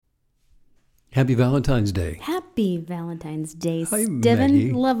Happy Valentine's Day. Happy Valentine's Day, Hi, Steven,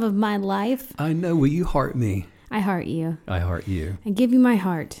 Maggie. love of my life. I know. Will you heart me? I heart you. I heart you. I give you my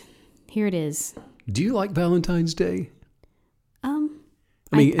heart. Here it is. Do you like Valentine's Day?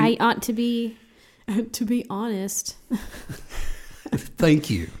 I ought to be, to be honest. Thank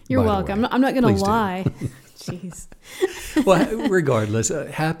you. You're by the welcome. way. I'm not going Please to do. lie. Jeez. Well, regardless,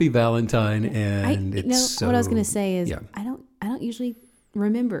 happy Valentine, and what I was going to say is, yeah. I don't usually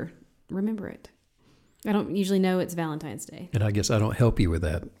remember it. I don't usually know it's Valentine's Day. And I guess I don't help you with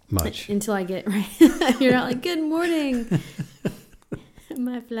that much. Until I get it right. You're not like, good morning,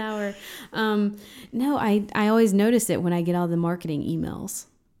 my flower. No, I always notice it when I get all the marketing emails.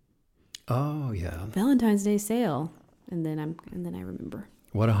 Oh yeah. Valentine's Day sale. And then I remember.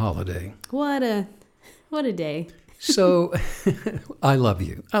 What a holiday. What a day. So I love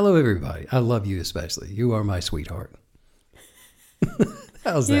you. I love everybody. I love you especially. You are my sweetheart.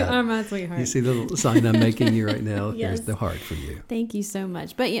 How's that? You are my sweetheart. You see the little sign I'm making you right now? Yes. There's the heart for you. Thank you so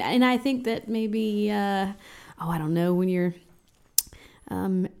much. But yeah, and I think that maybe I don't know, when you're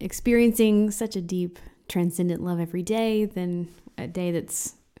experiencing such a deep transcendent love every day, then a day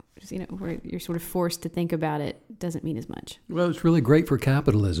that's where you're sort of forced to think about it doesn't mean as much. Well, it's really great for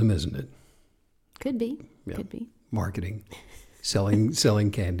capitalism, isn't it? Could be. Yeah. Could be. Marketing,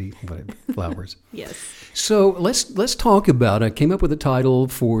 selling candy, whatever, flowers. Yes. So let's talk about. I came up with a title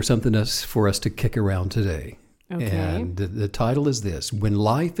for something for us to kick around today. Okay. And the title is this: When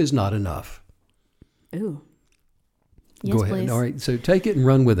Life Is Not Enough. Ooh. Yes, Go ahead. please. All right. So take it and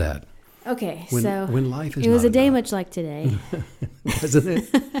run with that. Okay. When life is it was not a day enough. much like today. Wasn't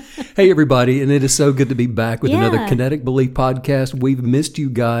it? Hey, everybody, and it is so good to be back with another Yeah. Kinetic Belief podcast. We've missed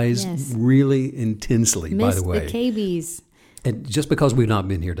you guys Yes. really intensely, by the way. Missed the KBs. And just because we've not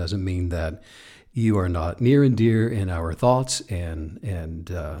been here doesn't mean that you are not near and dear in our thoughts, and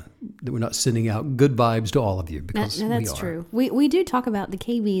that we're not sending out good vibes to all of you, because No, that's we are. true. We do talk about the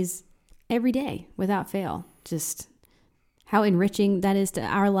KBs every day without fail. Just how enriching that is to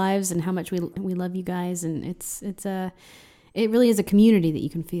our lives and how much we love you guys, and it really is a community that you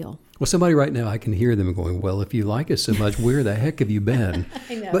can feel. Well, somebody right now, I can hear them going, well, if you like us so much, where the heck have you been?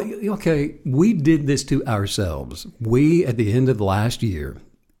 I know. But, okay, we did this to ourselves. We, at the end of the last year,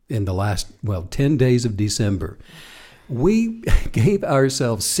 in the last, 10 days of December, we gave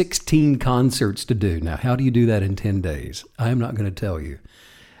ourselves 16 concerts to do. Now, how do you do that in 10 days? I'm not going to tell you.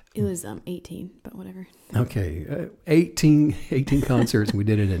 It was 18, but whatever. Okay, 18 concerts, and we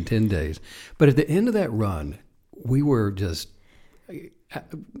did it in 10 days. But at the end of that run, we were just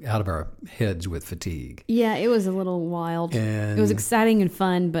out of our heads with fatigue. Yeah, it was a little wild. And it was exciting and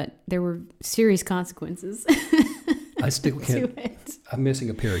fun, but there were serious consequences I still to can't. it. I'm missing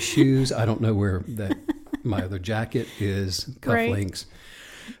a pair of shoes. I don't know where my other jacket is. Cufflinks.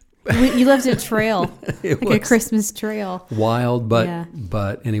 You left a trail, It like a was Christmas trail. wild, but Yeah.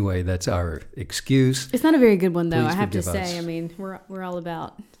 but anyway, that's our excuse. It's not a very good one, though. Please I have to forgive say. us. I mean, we're all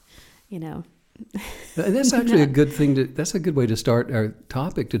about, And that's actually a good thing that's a good way to start our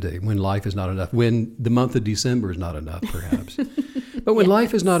topic today. When life is not enough. When the month of December is not enough, perhaps. But when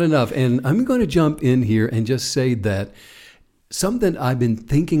life is not enough. And I'm going to jump in here and just say that something I've been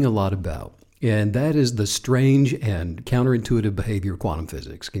thinking a lot about, and that is the strange and counterintuitive behavior of quantum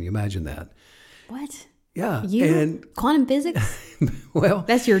physics. Can you imagine that? What? Yeah. You? Quantum physics? Well,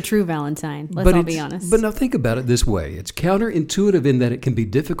 That's your true Valentine. Let's all be honest. But now think about it this way. It's counterintuitive in that it can be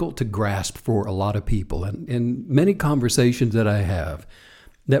difficult to grasp for a lot of people. And in many conversations that I have,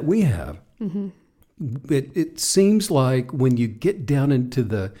 that we have, Mm-hmm. it seems like when you get down into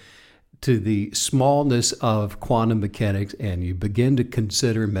the smallness of quantum mechanics and you begin to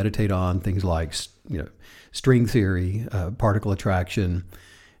consider and meditate on things like string theory, particle attraction,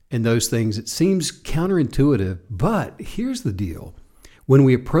 and those things, it seems counterintuitive. But here's the deal. When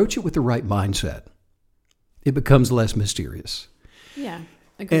we approach it with the right mindset, it becomes less mysterious. Yeah,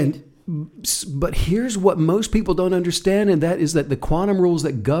 agreed. But here's what most people don't understand, and that is that the quantum rules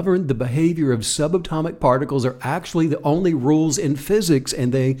that govern the behavior of subatomic particles are actually the only rules in physics,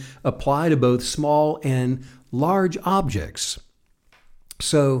 and they apply to both small and large objects.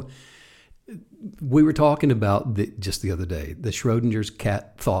 So we were talking about just the other day, the Schrodinger's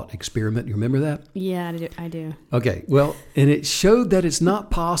cat thought experiment. You remember that? Yeah, I do. Okay, well, and it showed that it's not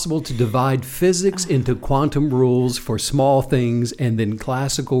possible to divide physics into quantum rules for small things and then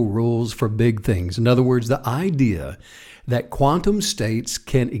classical rules for big things. In other words, the idea that quantum states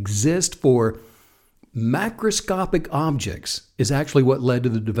can exist for macroscopic objects is actually what led to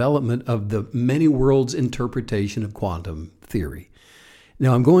the development of the many worlds interpretation of quantum theory.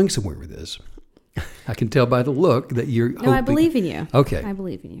 Now, I'm going somewhere with this. I can tell by the look that you're No, hoping. I believe in you. Okay. I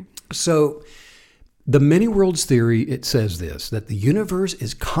believe in you. So the many worlds theory, it says this, that the universe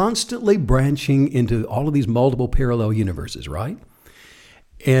is constantly branching into all of these multiple parallel universes, right?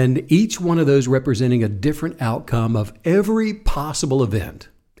 And each one of those representing a different outcome of every possible event.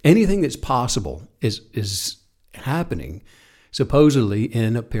 Anything that's possible is happening supposedly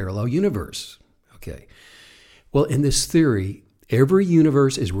in a parallel universe. Okay. Well, in this theory, every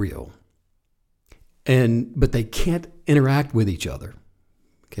universe is real, but they can't interact with each other.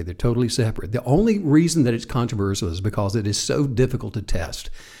 Okay, they're totally separate. The only reason that it's controversial is because it is so difficult to test,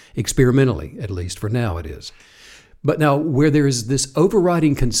 experimentally, at least for now it is. But now, where there is this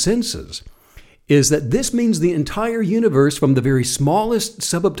overriding consensus is that this means the entire universe, from the very smallest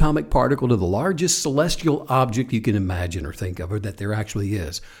subatomic particle to the largest celestial object you can imagine or think of, or that there actually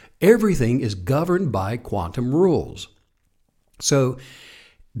is, everything is governed by quantum rules. So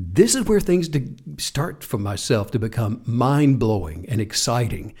this is where things start for myself to become mind-blowing and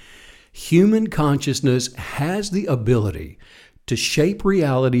exciting. Human consciousness has the ability to shape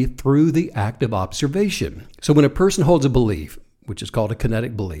reality through the act of observation. So when a person holds a belief, which is called a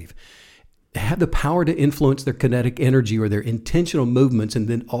kinetic belief, they have the power to influence their kinetic energy or their intentional movements and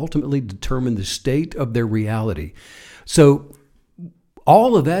then ultimately determine the state of their reality. So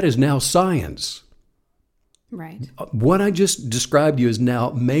all of that is now science. Right. What I just described to you is now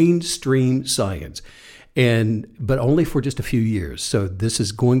mainstream science, but only for just a few years. So this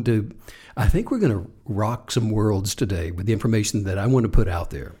is I think we're going to rock some worlds today with the information that I want to put out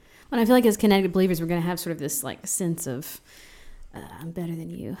there. And I feel like as kinetic believers, we're going to have sort of this like sense of, I'm better than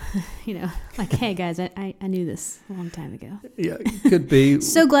you, like, hey guys, I knew this a long time ago. Yeah, it could be.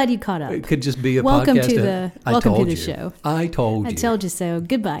 So glad you caught up. It could just be a welcome podcast. Welcome to the show. I told you. I told you so.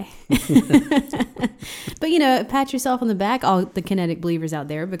 Goodbye. But pat yourself on the back, all the kinetic believers out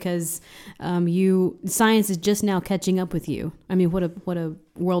there, because science is just now catching up with you. I mean, what a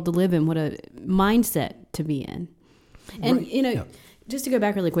world to live in, what a mindset to be in. And right. Just to go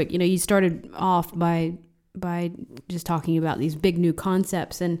back really quick, you started off by just talking about these big new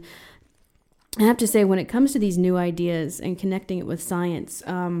concepts, and I have to say, when it comes to these new ideas and connecting it with science,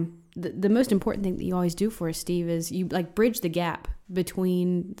 the most important thing that you always do for us, Steve, is you like bridge the gap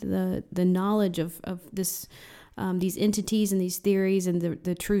between the knowledge of this these entities and these theories and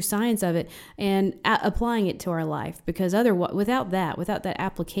the true science of it, and applying it to our life. Because without that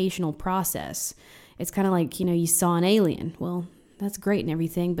applicational process, it's kind of like you saw an alien. Well, that's great and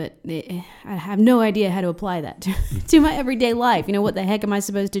everything, but I have no idea how to apply that to my everyday life. What the heck am I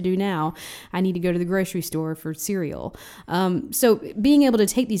supposed to do now? I need to go to the grocery store for cereal. So being able to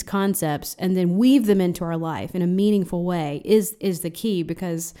take these concepts and then weave them into our life in a meaningful way is the key,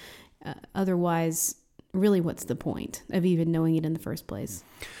 because otherwise, really, what's the point of even knowing it in the first place?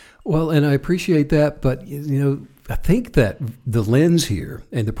 Well, and I appreciate that, but I think that the lens here,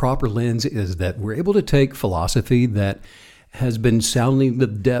 and the proper lens, is that we're able to take philosophy that has been sounding the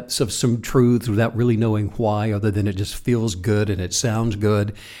depths of some truths without really knowing why, other than it just feels good and it sounds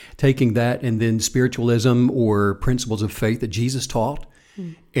good. Taking that and then spiritualism or principles of faith that Jesus taught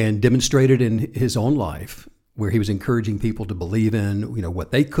and demonstrated in his own life, where he was encouraging people to believe in,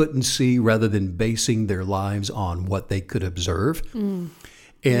 what they couldn't see, rather than basing their lives on what they could observe.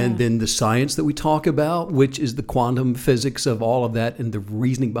 And then the science that we talk about, which is the quantum physics of all of that and the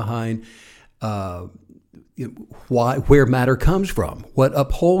reasoning behind where matter comes from, what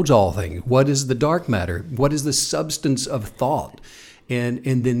upholds all things, what is the dark matter, what is the substance of thought, and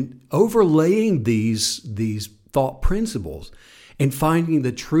then overlaying these thought principles and finding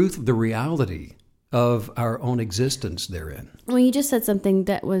the truth of the reality of our own existence therein. Well, you just said something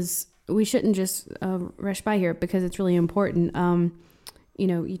that we shouldn't just rush by here, because it's really important.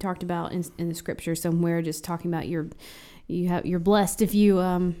 You talked about in the scripture somewhere, just talking about you're blessed if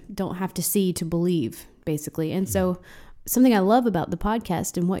you don't have to see to believe, basically. And so something I love about the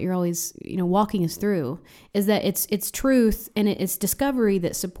podcast and what you're always walking us through is that it's truth and it's discovery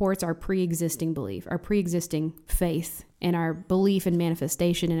that supports our pre-existing belief, our pre-existing faith, and our belief and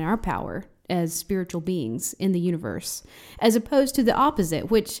manifestation in our power as spiritual beings in the universe, as opposed to the opposite,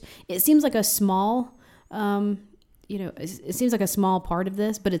 which it seems like a small it seems like a small part of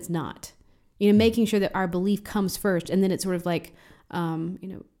this, but it's not. Making sure that our belief comes first, and then it's sort of like,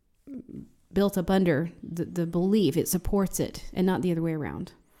 built up under the belief. It supports it, and not the other way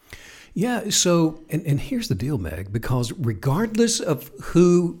around. Yeah. So, and here's the deal, Meg, because regardless of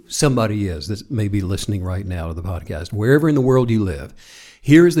who somebody is that may be listening right now to the podcast, wherever in the world you live,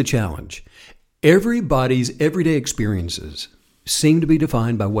 here is the challenge. Everybody's everyday experiences seem to be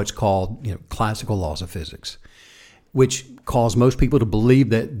defined by what's called, classical laws of physics. which cause most people to believe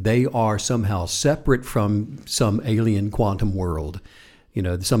that they are somehow separate from some alien quantum world.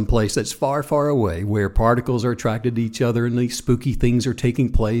 Some place that's far, far away where particles are attracted to each other and these spooky things are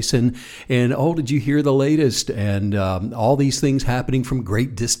taking place. And oh, did you hear the latest? And all these things happening from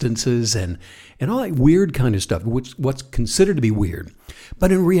great distances and all that weird kind of stuff, what's considered to be weird.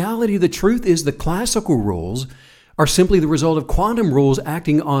 But in reality, the truth is the classical rules are simply the result of quantum rules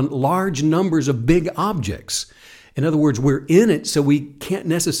acting on large numbers of big objects. In other words, we're in it, so we can't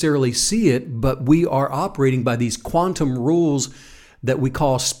necessarily see it, but we are operating by these quantum rules that we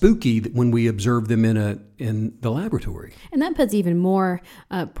call spooky when we observe them in the laboratory. And that puts even more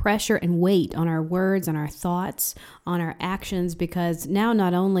pressure and weight on our words, on our thoughts, on our actions, because now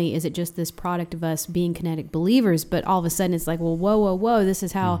not only is it just this product of us being kinetic believers, but all of a sudden it's like, well, whoa, this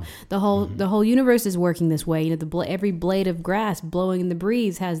is how the whole universe is working this way. Every blade of grass blowing in the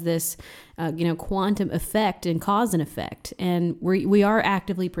breeze has this quantum effect and cause and effect. And we are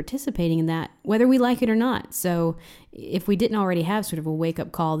actively participating in that, whether we like it or not. So if we didn't already have sort of a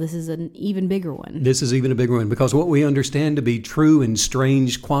wake-up call, this is an even bigger one. This is even a bigger one, because what we understand to be true and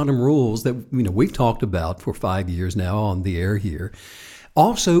strange quantum rules that we've talked about for 5 years now on the air here,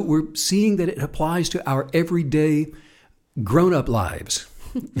 also we're seeing that it applies to our everyday grown-up lives.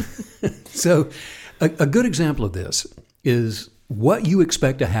 So a good example of this is what you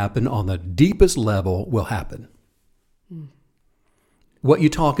expect to happen on the deepest level will happen. What you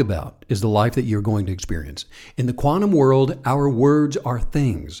talk about is the life that you're going to experience. In the quantum world, our words are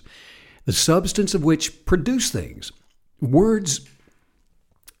things, the substance of which produce things. Words,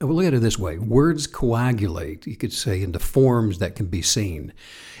 well, look at it this way. Words coagulate, you could say, into forms that can be seen.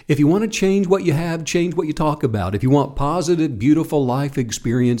 If you want to change what you have, change what you talk about. If you want positive, beautiful life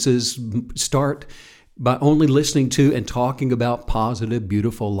experiences, start by only listening to and talking about positive,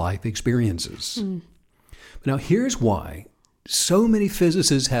 beautiful life experiences. Now, here's why so many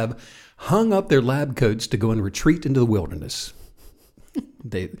physicists have hung up their lab coats to go and retreat into the wilderness.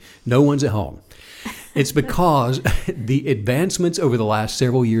 No one's at home. It's because the advancements over the last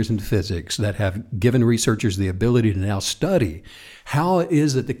several years in physics that have given researchers the ability to now study how it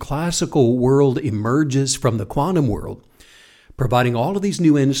is that the classical world emerges from the quantum world, providing all of these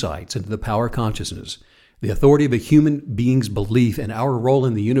new insights into the power of consciousness, the authority of a human being's belief, and our role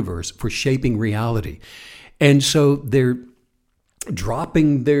in the universe for shaping reality. And so they're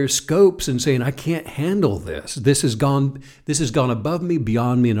dropping their scopes and saying, I can't handle this. This has gone above me,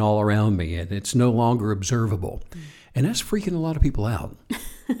 beyond me, and all around me, and it's no longer observable. And that's freaking a lot of people out.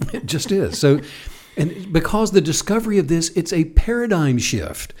 It just is. So, and because the discovery of this, it's a paradigm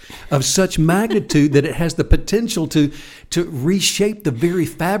shift of such magnitude that it has the potential to reshape the very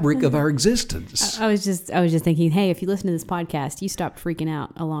fabric of our existence. I was just thinking, hey, if you listen to this podcast, you stopped freaking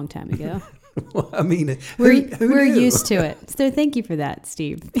out a long time ago. Well, I mean, we're used to it. So thank you for that,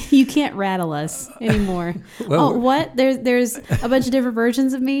 Steve. You can't rattle us anymore. Well, what? There's a bunch of different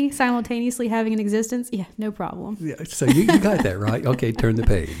versions of me simultaneously having an existence? Yeah, no problem. Yeah, so you got that right. Okay, turn the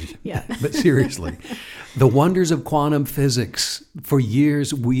page. Yeah. But seriously, the wonders of quantum physics, for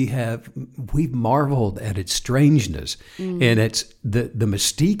years we've marveled at its strangeness and its the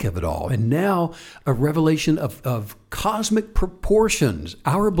mystique of it all. And now a revelation of cosmic proportions.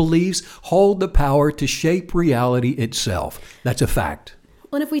 Our beliefs hold the power to shape reality itself. That's a fact.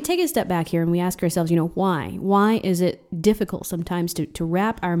 Well, and if we take a step back here and we ask ourselves, why? Why is it difficult sometimes to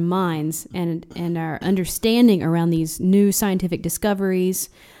wrap our minds and our understanding around these new scientific discoveries,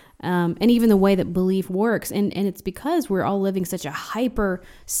 and even the way that belief works? And it's because we're all living such a hyper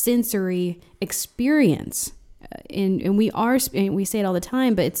sensory experience. And we say it all the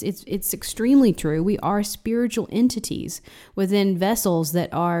time, but it's extremely true. We are spiritual entities within vessels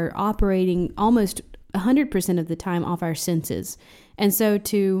that are operating almost 100% of the time off our senses. And so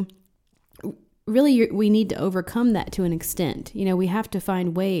we need to overcome that to an extent. We have to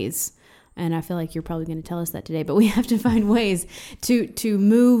find ways, and I feel like you're probably going to tell us that today, but we have to find ways to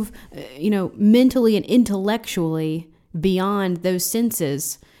move, mentally and intellectually beyond those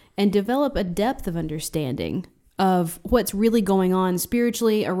senses and develop a depth of understanding of what's really going on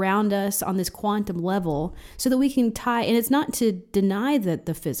spiritually around us on this quantum level, so that we can tie, and it's not to deny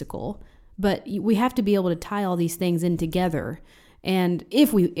the physical, but we have to be able to tie all these things in together. And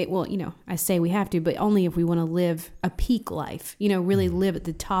I say we have to, but only if we want to live a peak life, really live at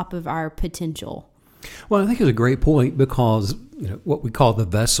the top of our potential. Well, I think it's a great point, because what we call the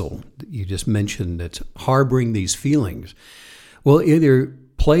vessel that you just mentioned that's harboring these feelings, well, either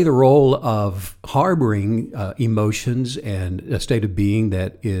play the role of harboring emotions and a state of being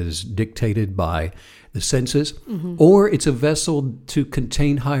that is dictated by the senses, or it's a vessel to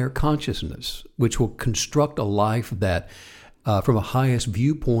contain higher consciousness, which will construct a life that, from a highest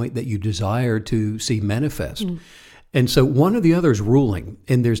viewpoint that you desire to see manifest. And so one or the other is ruling,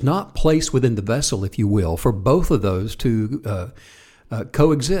 and there's not place within the vessel, if you will, for both of those to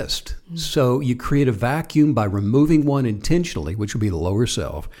coexist. So you create a vacuum by removing one intentionally, which would be the lower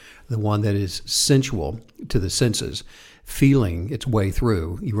self, the one that is sensual to the senses, feeling its way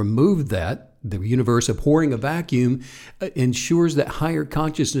through. You remove that, the universe abhorring a vacuum ensures that higher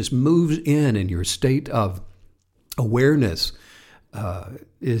consciousness moves in, and your state of awareness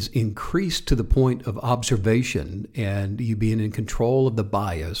is increased to the point of observation, and you being in control of the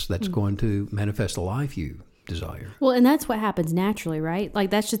bias that's going to manifest the life you desire. Well, and that's what happens naturally, right? Like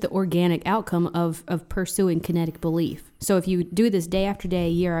that's just the organic outcome of pursuing kinetic belief. So if you do this day after day,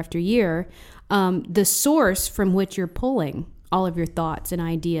 year after year, the source from which you're pulling all of your thoughts and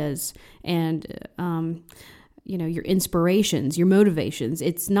ideas and your inspirations, your motivations,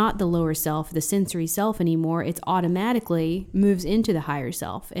 it's not the lower self, the sensory self anymore. It's automatically moves into the higher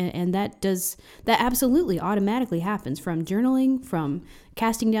self. And that absolutely automatically happens from journaling, from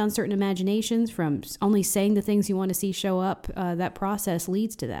casting down certain imaginations, from only saying the things you want to see show up. That process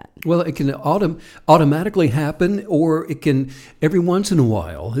leads to that. Well, it can automatically happen, or it can, every once in a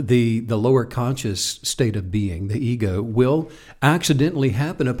while, the lower conscious state of being, the ego, will accidentally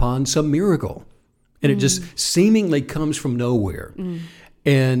happen upon some miracle. And it just seemingly comes from nowhere.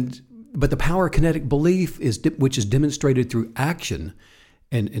 But the power of kinetic belief, which is demonstrated through action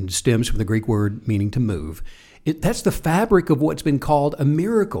and stems from the Greek word meaning to move, that's the fabric of what's been called a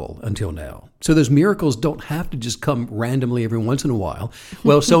miracle until now. So those miracles don't have to just come randomly every once in a while.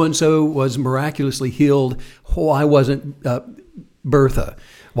 Well, so-and-so was miraculously healed. Why wasn't Bertha?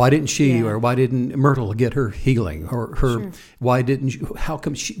 Why didn't she, or why didn't Myrtle get her healing, or her? Sure. Why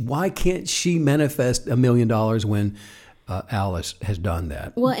can't she manifest $1 million when Alice has done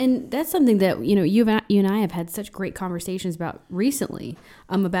that? Well, and that's something that you and I have had such great conversations about recently,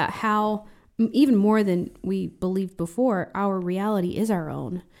 about how even more than we believed before, our reality is our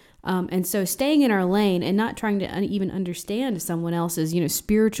own. And so staying in our lane and not trying to even understand someone else's,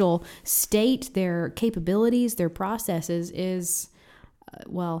 spiritual state, their capabilities, their processes is,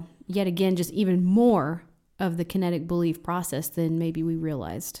 yet again, just even more of the kinetic belief process than maybe we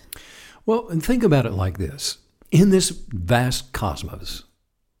realized. Well, and think about it like this. In this vast cosmos,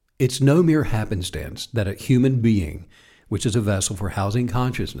 it's no mere happenstance that a human being, which is a vessel for housing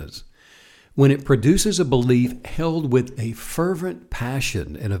consciousness, when it produces a belief held with a fervent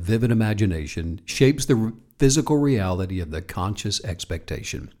passion and a vivid imagination, shapes the physical reality of the conscious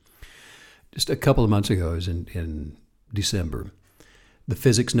expectation. Just a couple of months ago, in December, the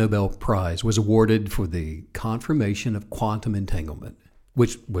Physics Nobel Prize was awarded for the confirmation of quantum entanglement,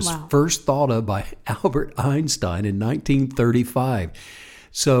 which was first thought of by Albert Einstein in 1935.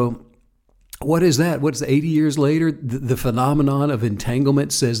 So what is that? What's 80 years later? The phenomenon of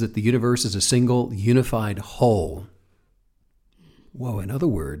entanglement says that the universe is a single unified whole. Whoa, in other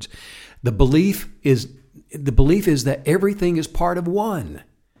words, the belief is that everything is part of one.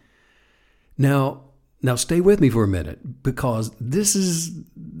 Now stay with me for a minute, because this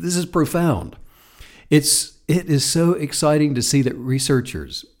is profound. It is so exciting to see that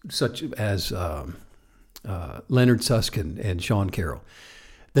researchers such as Leonard Susskind and Sean Carroll,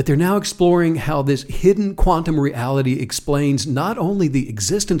 that they're now exploring how this hidden quantum reality explains not only the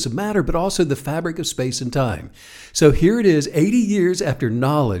existence of matter, but also the fabric of space and time. So here it is, 80 years after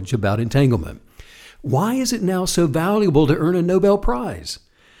knowledge about entanglement. Why is it now so valuable to earn a Nobel Prize?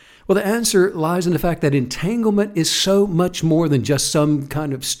 Well, the answer lies in the fact that entanglement is so much more than just some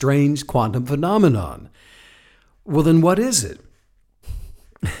kind of strange quantum phenomenon. Well, then what is it?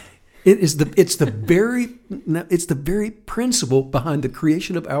 It's the very principle behind the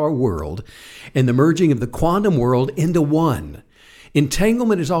creation of our world and the merging of the quantum world into one.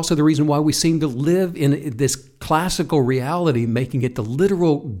 Entanglement is also the reason why we seem to live in this classical reality, making it the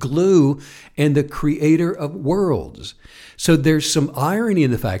literal glue and the creator of worlds. So there's some irony in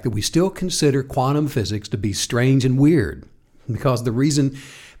the fact that we still consider quantum physics to be strange and weird, because the reason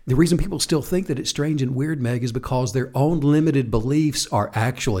people still think that it's strange and weird, Meg, is because their own limited beliefs are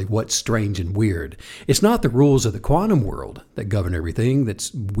actually what's strange and weird. It's not the rules of the quantum world that govern everything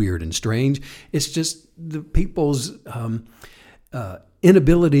that's weird and strange. It's just the people's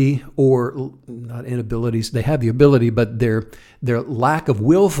inability, or not inabilities, they have the ability, but their lack of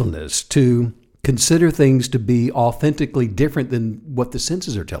willfulness to consider things to be authentically different than what the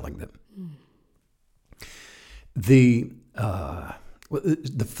senses are telling them. Well,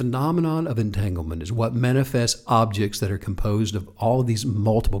 the phenomenon of entanglement is what manifests objects that are composed of all of these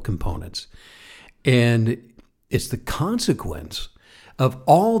multiple components. And it's the consequence of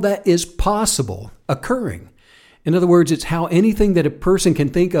all that is possible occurring. In other words, it's how anything that a person can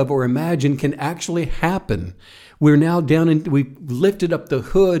think of or imagine can actually happen. We're now we've lifted up the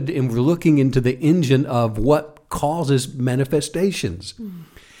hood and we're looking into the engine of what causes manifestations.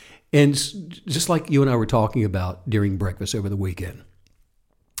 And just like you and I were talking about during breakfast over the weekend,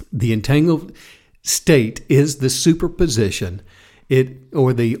 the entangled state is the superposition,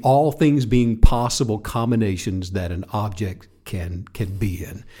 or the all things being possible combinations that an object can be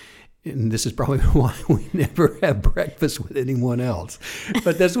in. And this is probably why we never have breakfast with anyone else.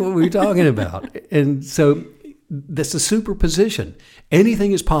 But that's what we're talking about. And so that's a superposition.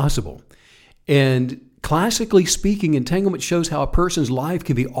 Anything is possible. And classically speaking, entanglement shows how a person's life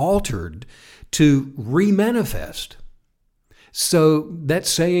can be altered to remanifest. So that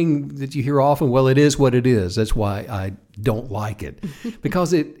saying that you hear often, well, it is what it is. That's why I don't like it.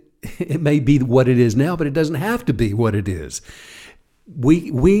 Because it may be what it is now, but it doesn't have to be what it is.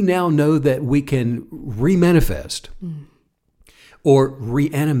 We now know that we can remanifest or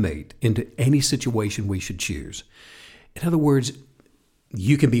reanimate into any situation we should choose. In other words,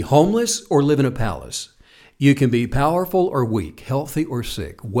 you can be homeless or live in a palace. You can be powerful or weak, healthy or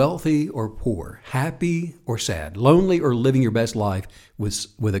sick, wealthy or poor, happy or sad, lonely or living your best life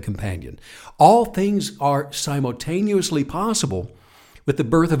with a companion. All things are simultaneously possible with the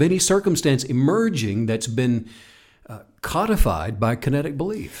birth of any circumstance emerging that's been codified by kinetic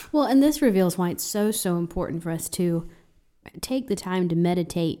belief. Well, and this reveals why it's so important for us to take the time to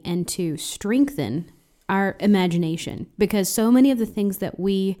meditate and to strengthen our imagination, because so many of the things that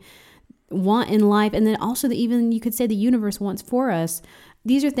we want in life, and then also even you could say the universe wants for us,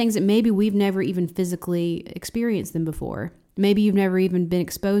 these are things that maybe we've never even physically experienced them before. Maybe you've never even been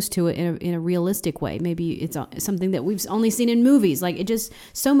exposed to it in a realistic way. Maybe it's something that we've only seen in movies. Like, it just,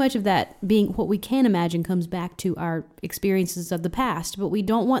 so much of that being what we can imagine comes back to our experiences of the past, but we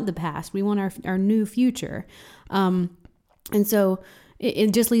don't want the past. We want our new future. And so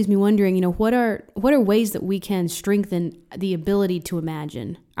it just leaves me wondering, what are ways that we can strengthen the ability to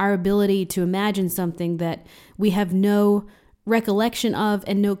imagine, our ability to imagine something that we have no recollection of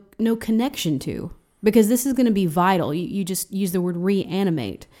and no connection to, because this is going to be vital. You just use the word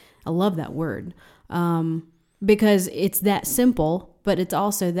reanimate. I love that word, because it's that simple, but it's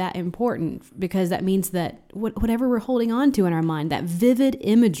also that important, because that means that whatever we're holding on to in our mind, that vivid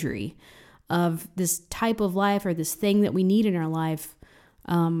imagery of this type of life or this thing that we need in our life,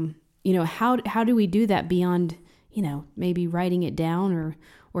 how do we do that beyond, maybe writing it down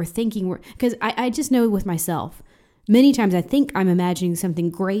or thinking? Because I just know with myself, many times I think I'm imagining something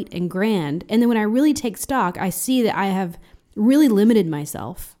great and grand, and then when I really take stock, I see that I have really limited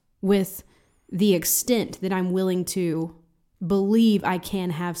myself with the extent that I'm willing to believe I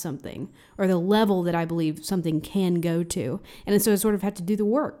can have something, or the level that I believe something can go to. And so I sort of have to do the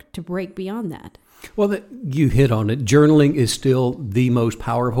work to break beyond that. Well, you hit on it. Journaling is still the most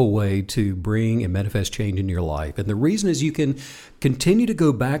powerful way to bring and manifest change in your life. And the reason is you can continue to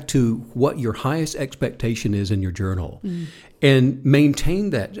go back to what your highest expectation is in your journal and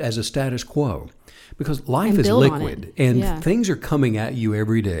maintain that as a status quo. Because life is liquid and things are coming at you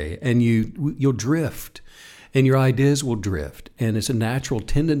every day, and you'll drift and your ideas will drift. And it's a natural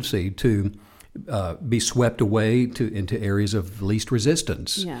tendency to be swept away into areas of least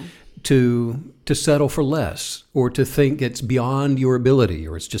resistance. Yeah. To settle for less, or to think it's beyond your ability,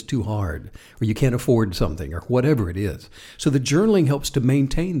 or it's just too hard, or you can't afford something, or whatever it is. So the journaling helps to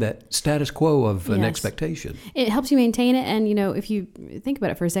maintain that status quo of an expectation. It helps you maintain it, and if you think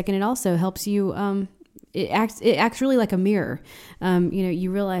about it for a second, it also helps you. It acts really like a mirror.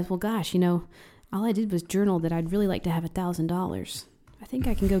 You realize, well, gosh, all I did was journal that I'd really like to have $1,000. I think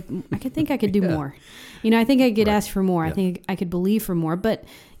I could do more. I think I could ask for more. I think I could believe for more. But,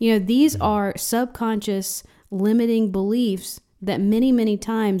 these are subconscious limiting beliefs that many, many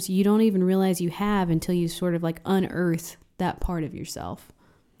times you don't even realize you have until you sort of like unearth that part of yourself.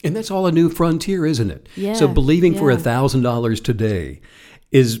 And that's all a new frontier, isn't it? Yeah. So believing for $1,000 today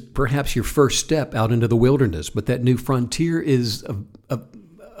is perhaps your first step out into the wilderness. But that new frontier is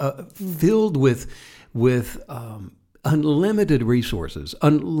filled with unlimited resources,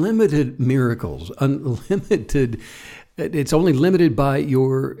 unlimited miracles, it's only limited by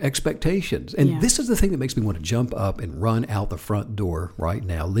your expectations. And this is the thing that makes me want to jump up and run out the front door right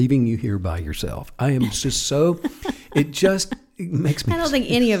now, leaving you here by yourself. I am just it makes me... I don't think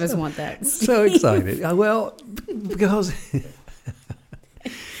any of us want that. So excited. Well, because...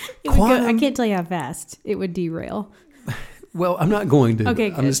 I can't tell you how fast it would derail. Well, I'm not going to. Okay,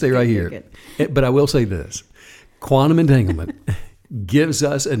 I'm going to stay right here. Good. But I will say this. Quantum entanglement gives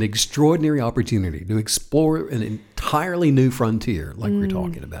us an extraordinary opportunity to explore an entirely new frontier, like we're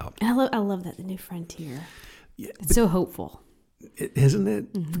talking about. I love that, the new frontier. It's so hopeful. Isn't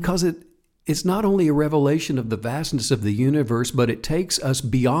it? Mm-hmm. Because it's not only a revelation of the vastness of the universe, but it takes us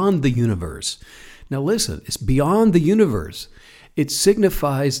beyond the universe. Now listen, it's beyond the universe. It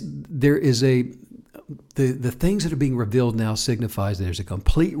signifies there is the things that are being revealed now signifies there's a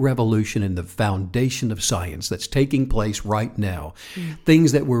complete revolution in the foundation of science that's taking place right now.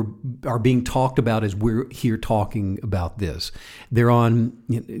 Things that are being talked about as we're here talking about this. There are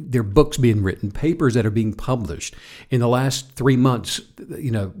books being written, papers that are being published. In the last 3 months,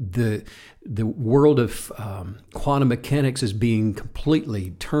 the world of quantum mechanics is being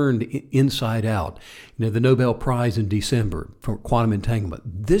completely turned inside out. The Nobel Prize in December for quantum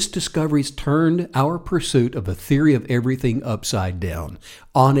entanglement. This discovery's turned our pursuit of a theory of everything upside down,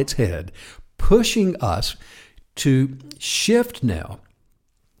 on its head, pushing us to shift now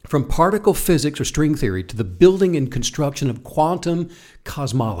from particle physics or string theory to the building and construction of quantum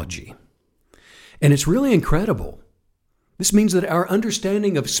cosmology. And it's really incredible. This means that our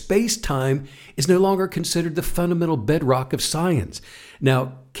understanding of space-time is no longer considered the fundamental bedrock of science.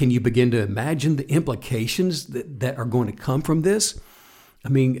 Now, can you begin to imagine the implications that are going to come from this? I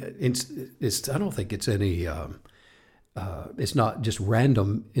mean, I don't think it's any. It's not just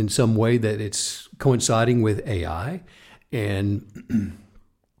random in some way that it's coinciding with AI and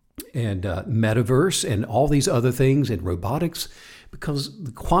metaverse and all these other things and robotics, because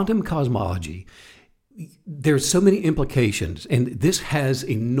the quantum cosmology. There's so many implications, and this has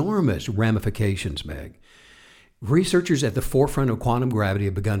enormous ramifications, Meg. Researchers at the forefront of quantum gravity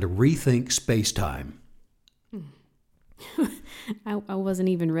have begun to rethink space-time. I wasn't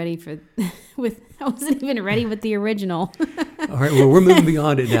even ready with the original. All right, well, we're moving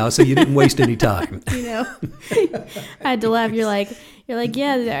beyond it now, so you didn't waste any time. I had to laugh. You're like,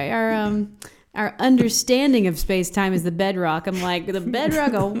 yeah, our understanding of space-time is the bedrock. I'm like, the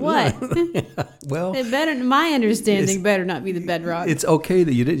bedrock of what? Well, my understanding better not be the bedrock. It's okay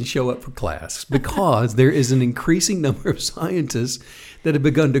that you didn't show up for class, because there is an increasing number of scientists that have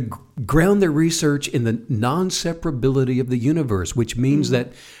begun to ground their research in the non-separability of the universe, which means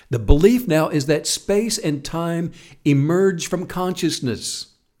that the belief now is that space and time emerge from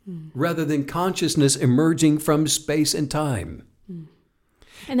consciousness rather than consciousness emerging from space and time.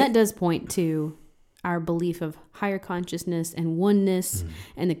 And that does point to our belief of higher consciousness and oneness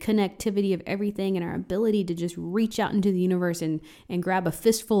and the connectivity of everything and our ability to just reach out into the universe and grab a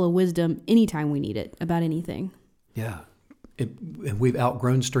fistful of wisdom anytime we need it about anything. Yeah. And we've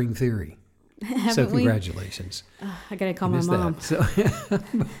outgrown string theory. So congratulations. I got to call my mom. So,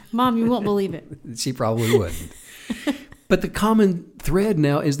 Mom, you won't believe it. She probably wouldn't. But the common thread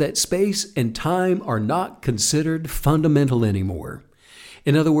now is that space and time are not considered fundamental anymore.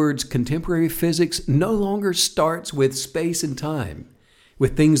 In other words, contemporary physics no longer starts with space and time,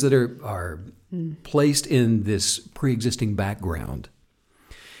 with things that are placed in this pre-existing background.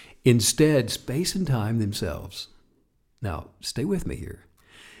 Instead, space and time themselves, now stay with me here,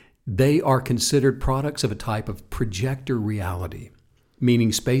 they are considered products of a type of projector reality,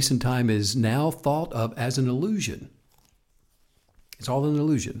 meaning space and time is now thought of as an illusion. It's all an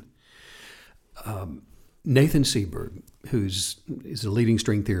illusion. Nathan Seberg, is a leading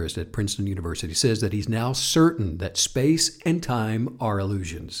string theorist at Princeton University, says that he's now certain that space and time are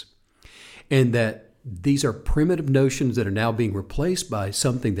illusions, and that these are primitive notions that are now being replaced by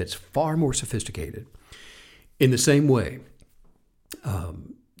something that's far more sophisticated. In the same way,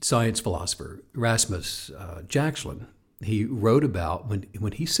 science philosopher Rasmus Jackson, he wrote about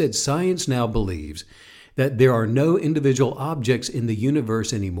when he said science now believes that there are no individual objects in the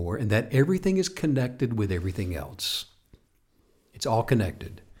universe anymore, and that everything is connected with everything else. It's all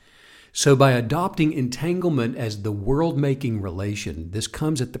connected. So by adopting entanglement as the world-making relation, this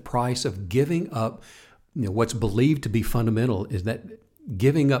comes at the price of giving up what's believed to be fundamental, is that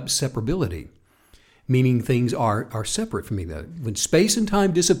giving up separability, meaning things are separate from each other. When space and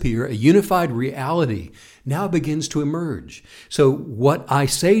time disappear, a unified reality now begins to emerge. So what I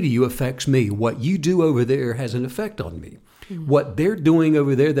say to you affects me. What you do over there has an effect on me. What they're doing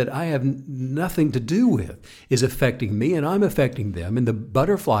over there that I have nothing to do with is affecting me, and I'm affecting them. And the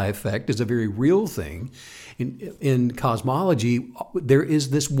butterfly effect is a very real thing. In cosmology, there is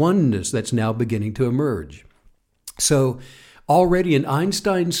this oneness that's now beginning to emerge. So already in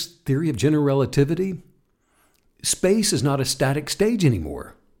Einstein's theory of general relativity, space is not a static stage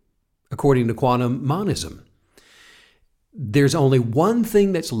anymore, according to quantum monism. there's only one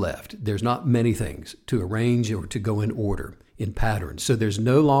thing that's left. There's not many things to arrange or to go in order, in patterns. So there's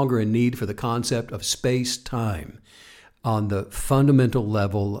no longer a need for the concept of space-time on the fundamental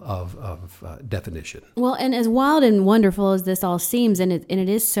level of definition. Well, and as wild and wonderful as this all seems, and it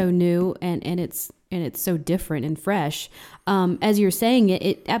is so new and it's so different and fresh, as you're saying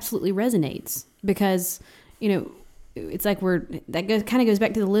it absolutely resonates because, it's like kind of goes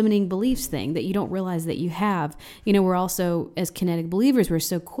back to the limiting beliefs thing that you don't realize that you have. We're also, as kinetic believers, we're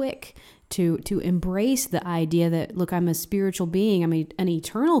so quick to embrace the idea that, look, I'm a spiritual being. I'm an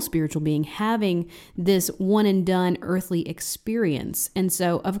eternal spiritual being having this one and done earthly experience. And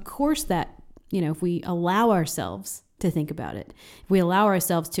so, of course, that, if we allow ourselves to think about it, if we allow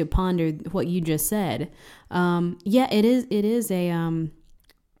ourselves to ponder what you just said, it is a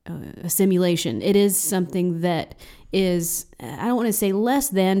simulation. It is something that is, I don't want to say less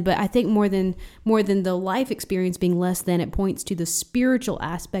than, but I think more than the life experience being less than, it points to the spiritual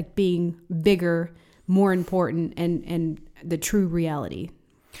aspect being bigger, more important, and the true reality.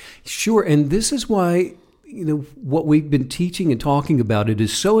 Sure, and this is why what we've been teaching and talking about, it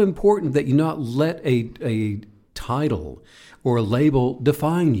is so important that you not let a title or a label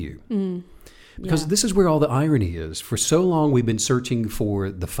define you. Because this is where all the irony is. For so long, we've been searching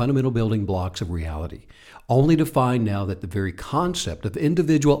for the fundamental building blocks of reality, only to find now that the very concept of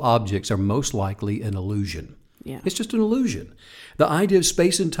individual objects are most likely an illusion. Yeah. It's just an illusion. The idea of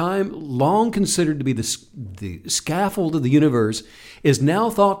space and time, long considered to be the scaffold of the universe, is now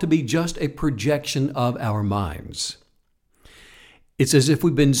thought to be just a projection of our minds. It's as if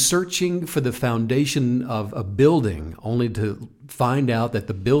we've been searching for the foundation of a building, only to find out that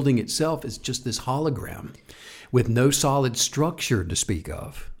the building itself is just this hologram with no solid structure to speak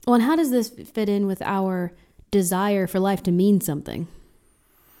of. Well, and how does this fit in with our desire for life to mean something?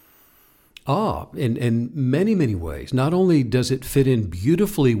 In many, many ways. Not only does it fit in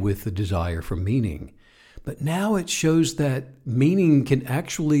beautifully with the desire for meaning, but now it shows that meaning can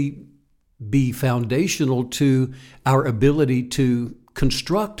actually be foundational to our ability to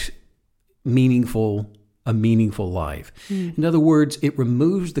construct a meaningful life. In other words, it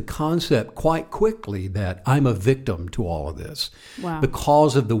removes the concept quite quickly that I'm a victim to all of this. Wow.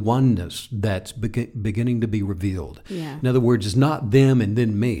 Because of the oneness that's beginning to be revealed. Yeah. In other words, it's not them and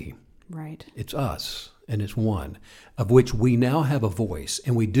then me. Right. It's us, and it's one, of which we now have a voice,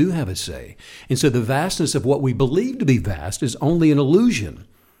 and we do have a say. And so the vastness of what we believe to be vast is only an illusion,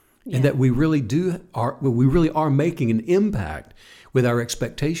 and that we really are making an impact with our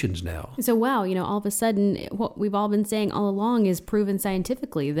expectations now. So, wow, all of a sudden, what we've all been saying all along is proven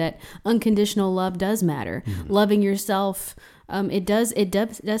scientifically that unconditional love does matter. Mm-hmm. Loving yourself, it does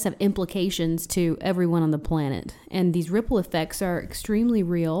have implications to everyone on the planet. And these ripple effects are extremely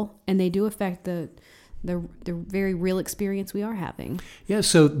real, and they do affect the very real experience we are having. Yeah,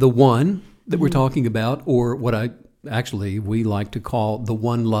 so the one that we're talking about, or what we like to call the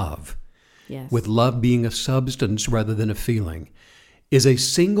one love, with love being a substance rather than a feeling, is a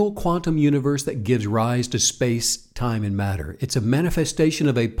single quantum universe that gives rise to space, time, and matter. It's a manifestation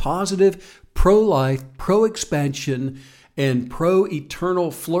of a positive, pro-life, pro-expansion, and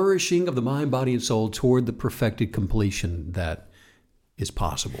pro-eternal flourishing of the mind, body, and soul toward the perfected completion that is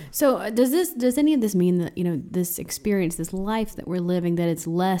possible. So does any of this mean that, this experience, this life that we're living, that it's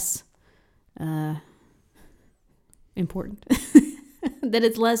less important? That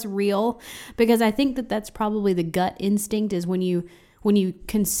it's less real? Because I think that that's probably the gut instinct, is when you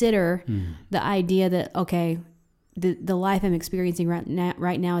consider the idea that, okay, the life I'm experiencing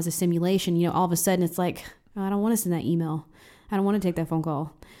right now is a simulation, all of a sudden it's like, oh, I don't want to send that email. I don't want to take that phone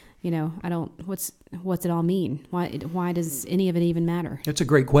call. I don't, what's it all mean? Why does any of it even matter? That's a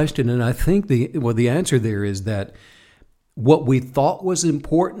great question. And I think the answer there is that what we thought was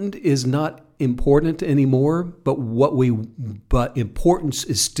important is not important anymore, but importance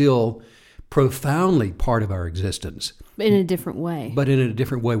is still profoundly part of our existence. In a different way. But in a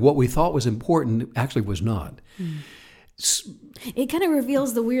different way. What we thought was important actually was not. It kind of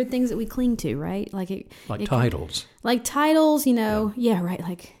reveals the weird things that we cling to, right? Like titles. Like titles, right.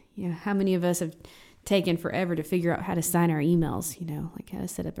 Like, how many of us have taken forever to figure out how to sign our emails, like how to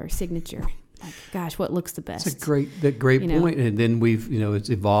set up our signature. Like, gosh, what looks the best? It's a great point. And then we've, it's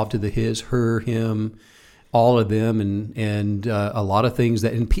evolved to the his, her, him, all of them, and a lot of things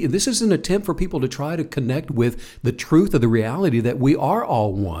that, and this is an attempt for people to try to connect with the truth of the reality that we are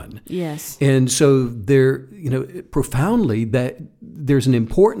all one. Yes. And so there, profoundly, that there's an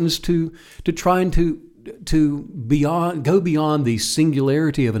importance to trying to go beyond the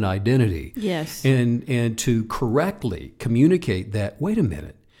singularity of an identity. Yes. And to correctly communicate that, wait a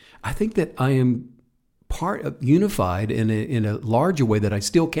minute, I think that I am part of, unified in a larger way that I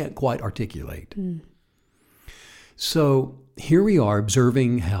still can't quite articulate. So here we are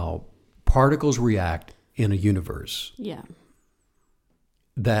observing how particles react in a universe Yeah.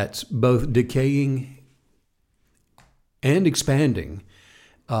 that's both decaying and expanding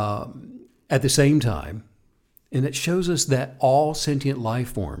at the same time. And it shows us that all sentient life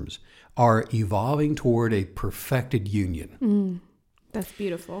forms are evolving toward a perfected union. That's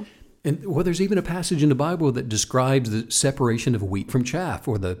beautiful. And well, there's even a passage in the Bible that describes the separation of wheat from chaff,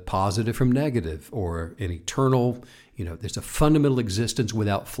 or the positive from negative, or an eternal, there's a fundamental existence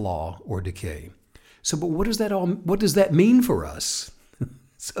without flaw or decay. So, but what does that mean for us?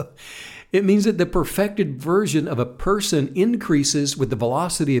 So it means that the perfected version of a person increases with the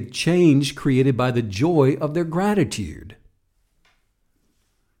velocity of change created by the joy of their gratitude.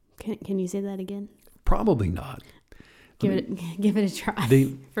 Can you say that again? Probably not. Give it a try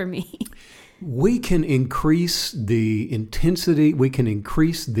for me. We can increase the intensity. We can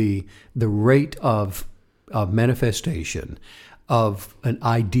increase the rate of manifestation of an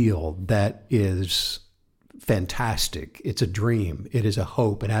ideal that is fantastic. It's a dream. It is a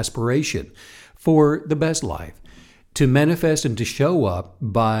hope, an aspiration for the best life, to manifest and to show up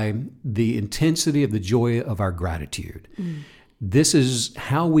by the intensity of the joy of our gratitude. This is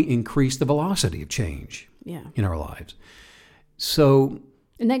how we increase the velocity of change in our lives. So,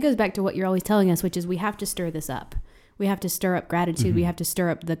 and that goes back to what you're always telling us, which is we have to stir this up. We have to stir up gratitude. We have to stir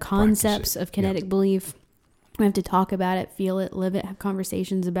up the concepts of kinetic belief. We have to talk about it, feel it, live it, have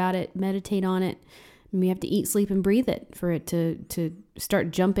conversations about it, meditate on it. And we have to eat, sleep, and breathe it for it to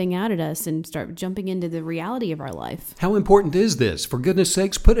start jumping out at us and start jumping into the reality of our life. How important is this? For goodness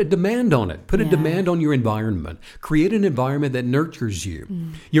sakes, put a demand on it. Put a demand on your environment. Create an environment that nurtures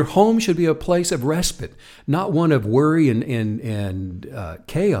you. Your home should be a place of respite, not one of worry and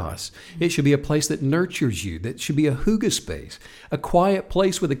chaos. It should be a place that nurtures you. That should be a hygge space, a quiet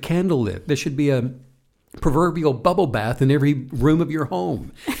place with a candle lit. There should be a proverbial bubble bath in every room of your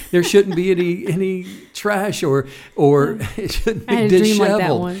home. There shouldn't be any trash or it shouldn't be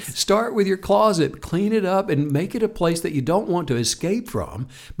disheveled. Like Start with your closet, clean it up, and make it a place that you don't want to escape from,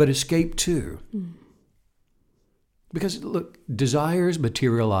 but escape to. Because look, desires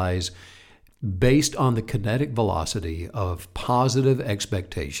materialize based on the kinetic velocity of positive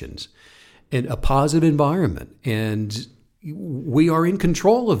expectations and a positive environment. And we are in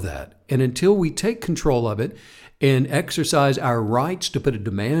control of that. And until we take control of it and exercise our rights to put a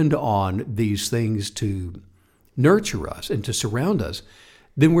demand on these things to nurture us and to surround us,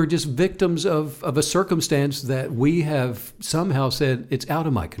 then we're just victims of a circumstance that we have somehow said, it's out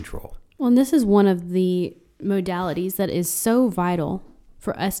of my control. Well, and this is one of the modalities that is so vital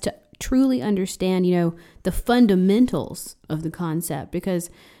for us to truly understand, the fundamentals of the concept,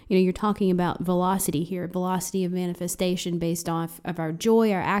 because you're talking about velocity here, velocity of manifestation based off of our joy,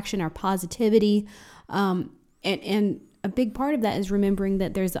 our action, our positivity. And a big part of that is remembering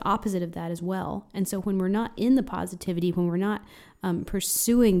that there's the opposite of that as well. And so when we're not in the positivity, when we're not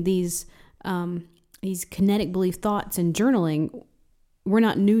pursuing these kinetic belief thoughts and journaling, we're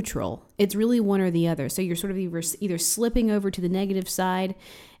not neutral. It's really one or the other. So you're sort of either slipping over to the negative side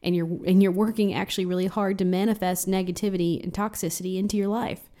and you're working actually really hard to manifest negativity and toxicity into your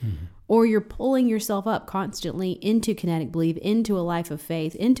life. Or you're pulling yourself up constantly into kinetic belief, into a life of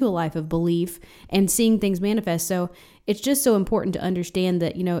faith, into a life of belief, and seeing things manifest. So it's just so important to understand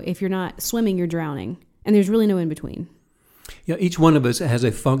that, if you're not swimming, you're drowning. And there's really no in between. Each one of us has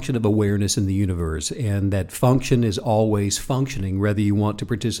a function of awareness in the universe, and that function is always functioning, whether you want to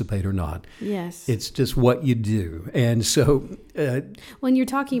participate or not. Yes. It's just what you do. And so... when you're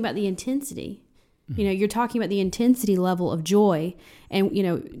talking about the intensity, you're talking about the intensity level of joy,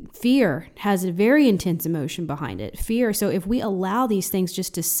 and, fear has a very intense emotion behind it. Fear. So if we allow these things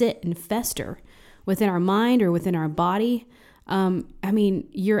just to sit and fester within our mind or within our body...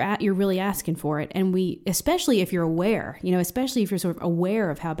 you're really asking for it. And especially if you're aware, especially if you're sort of aware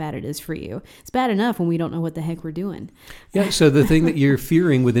of how bad it is for you. It's bad enough when we don't know what the heck we're doing. Yeah. So the thing that you're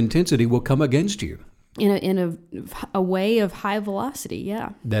fearing with intensity will come against you. In a way of high velocity. Yeah.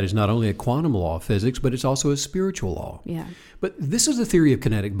 That is not only a quantum law of physics, but it's also a spiritual law. Yeah. But this is the theory of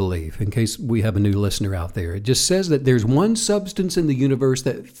kinetic belief, in case we have a new listener out there. It just says that there's one substance in the universe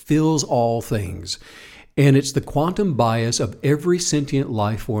that fills all things. And it's the quantum bias of every sentient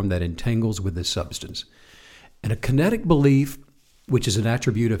life form that entangles with this substance. And a kinetic belief, which is an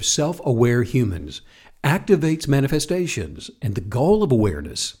attribute of self-aware humans, activates manifestations. And the goal of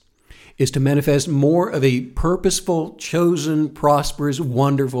awareness is to manifest more of a purposeful, chosen, prosperous,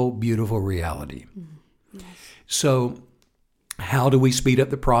 wonderful, beautiful reality. Yes. So How do we speed up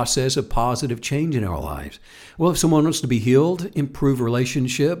the process of positive change in our lives? Well, if someone wants to be healed, improve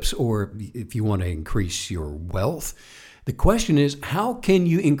relationships, or if you want to increase your wealth, the question is, how can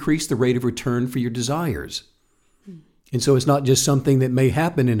you increase the rate of return for your desires? And so it's not just something that may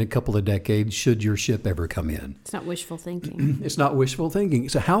happen in a couple of decades should your ship ever come in. It's not wishful thinking. It's not wishful thinking.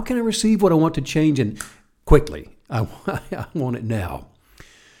 So how can I receive what I want to change and quickly? I want it now.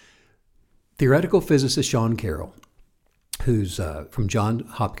 Theoretical physicist Sean Carroll, who's from Johns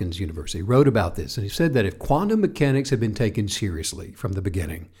Hopkins University, wrote about this. And he said that if quantum mechanics had been taken seriously from the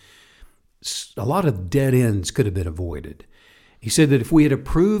beginning, a lot of dead ends could have been avoided. He said that if we had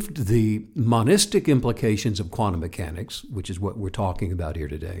approved the monistic implications of quantum mechanics, which is what we're talking about here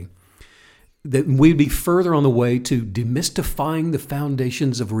today, that we'd be further on the way to demystifying the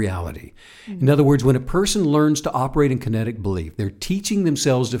foundations of reality. In other words, when a person learns to operate in kinetic belief, they're teaching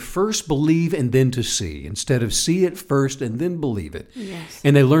themselves to first believe and then to see, instead of see it first and then believe it. Yes.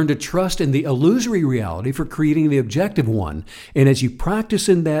 And they learn to trust in the illusory reality for creating the objective one. And as you practice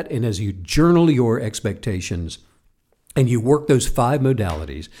in that, and as you journal your expectations, and you work those 5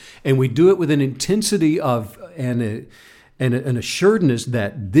 modalities, and we do it with an intensity of an assuredness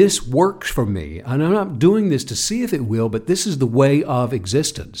that this works for me. And I'm not doing this to see if it will, but this is the way of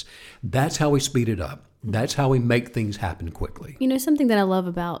existence. That's how we speed it up. That's how we make things happen quickly. You know, something that I love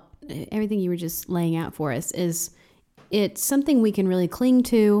about everything you were just laying out for us is it's something we can really cling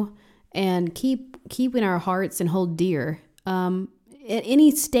to and keep in our hearts and hold dear. At any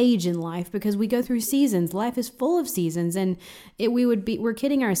stage in life, because we go through seasons. Life is full of seasons, and we're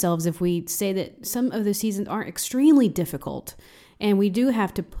kidding ourselves if we say that some of the seasons aren't extremely difficult, and we do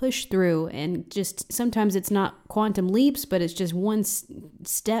have to push through. And just sometimes it's not quantum leaps, but it's just one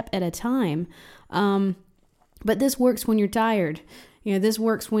step at a time. But this works when you're tired. You know, this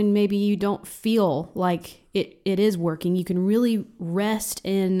works when maybe you don't feel like it is working. You can really rest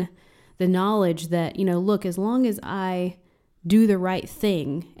in the knowledge that, you know, look, as long as I do the right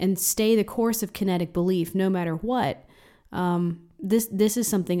thing and stay the course of kinetic belief, no matter what. This is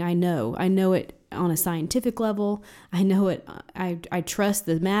something I know. I know it on a scientific level. I know it. I trust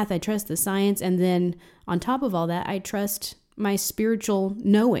the math. I trust the science. And then on top of all that, I trust my spiritual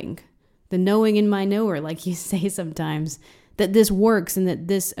knowing, the knowing in my knower, like you say sometimes, that this works and that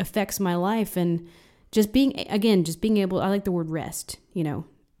this affects my life. And just being able, I like the word rest, you know,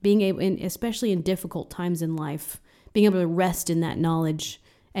 being able, especially in difficult times in life, being able to rest in that knowledge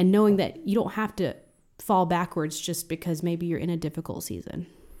and knowing that you don't have to fall backwards just because maybe you're in a difficult season.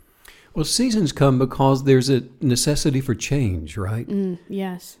 Well, seasons come because there's a necessity for change, right?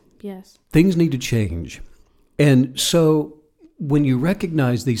 Yes. Things need to change. And so when you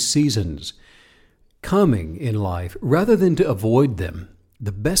recognize these seasons coming in life, rather than to avoid them,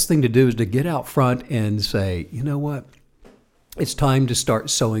 the best thing to do is to get out front and say, you know what? It's time to start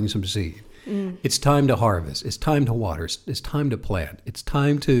sowing some seed. It's time to harvest. It's time to water. It's time to plant. It's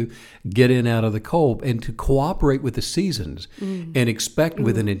time to get in out of the cold and to cooperate with the seasons and expect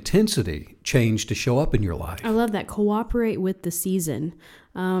with an intensity change to show up in your life. I love that. Cooperate with the season.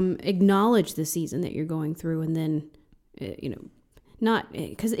 Acknowledge the season that you're going through, and then, not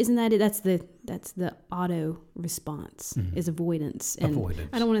because isn't that it? That's the auto response is avoidance. And avoidance.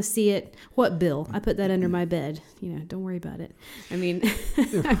 I don't want to see it. What, Bill? I put that under my bed. You know, don't worry about it. I mean,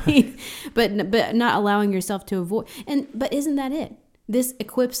 but not allowing yourself to avoid. But isn't that it? This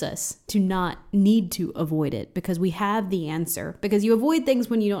equips us to not need to avoid it because we have the answer. Because you avoid things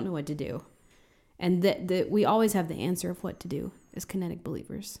when you don't know what to do, and that we always have the answer of what to do as kinetic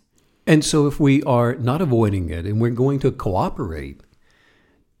believers. And so, if we are not avoiding it and we're going to cooperate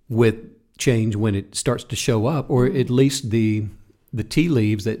with change when it starts to show up, or at least the tea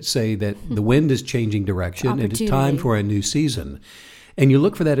leaves that say that the wind is changing direction and it's time for a new season. And you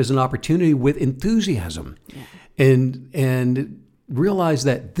look for that as an opportunity with enthusiasm and realize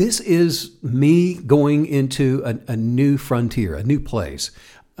that this is me going into a new frontier, a new place,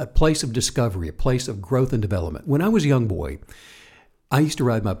 a place of discovery, a place of growth and development. When I was a young boy, I used to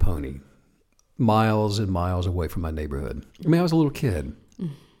ride my pony miles and miles away from my neighborhood. I mean, I was a little kid.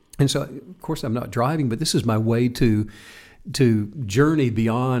 And so, of course, I'm not driving, but this is my way to journey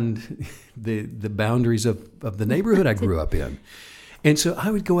beyond the boundaries of the neighborhood I grew up in. And so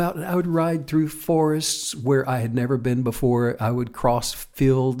I would go out and I would ride through forests where I had never been before. I would cross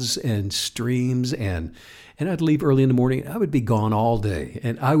fields and streams and I'd leave early in the morning. I would be gone all day.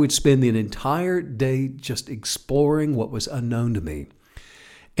 And I would spend the entire day just exploring what was unknown to me.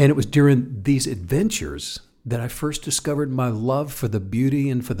 And it was during these adventures that I first discovered my love for the beauty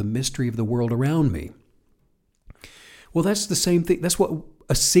and for the mystery of the world around me. Well, that's the same thing. That's what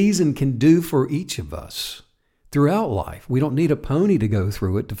a season can do for each of us. throughout life. We don't need a pony to go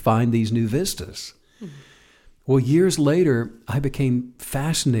through it to find these new vistas. Well, years later, I became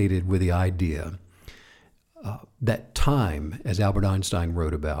fascinated with the idea that time, as Albert Einstein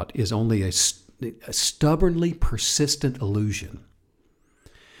wrote about, is only a stubbornly persistent illusion.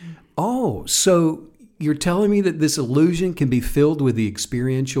 Oh, so you're telling me that this illusion can be filled with the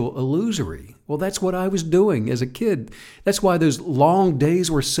experiential illusory. Well, that's what I was doing as a kid. That's why those long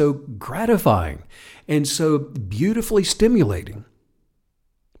days were so gratifying and so beautifully stimulating.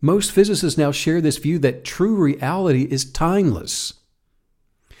 Most physicists now share this view that true reality is timeless.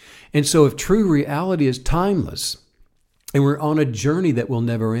 And so if true reality is timeless, and we're on a journey that will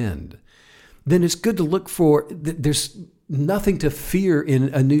never end, then it's good to look for, there's nothing to fear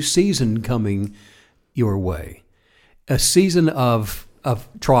in a new season coming your way. A season of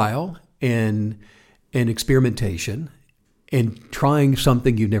trial and experimentation and trying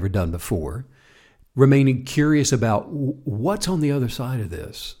something you've never done before, remaining curious about what's on the other side of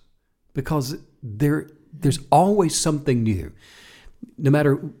this, because there's always something new. No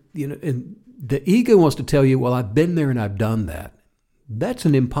matter, and the ego wants to tell you, well, I've been there and I've done that. That's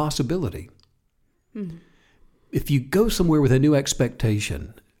an impossibility. Mm-hmm. If you go somewhere with a new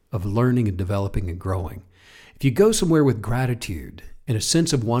expectation of learning and developing and growing, if you go somewhere with gratitude and a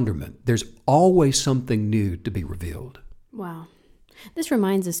sense of wonderment, there's always something new to be revealed. Wow. This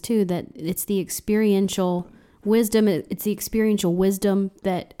reminds us, too, that it's the experiential wisdom. It's the experiential wisdom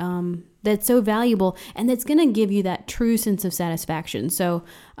that that's so valuable, and that's going to give you that true sense of satisfaction. So,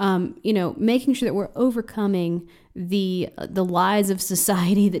 making sure that we're overcoming the lies of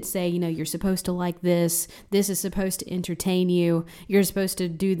society that say, you're supposed to like this. This is supposed to entertain you. You're supposed to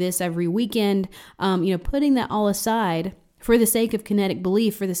do this every weekend. Putting that all aside for the sake of kinetic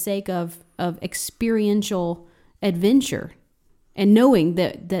belief, for the sake of experiential adventure. And knowing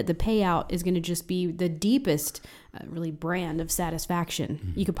that the payout is going to just be the deepest, really brand of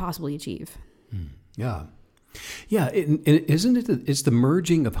satisfaction you could possibly achieve. Yeah. Yeah. And isn't it, it's the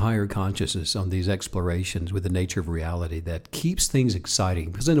merging of higher consciousness on these explorations with the nature of reality that keeps things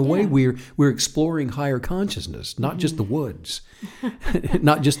exciting. Because in a way, we're exploring higher consciousness, not just the woods,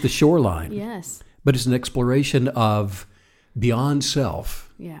 not just the shoreline. Yes. But it's an exploration of beyond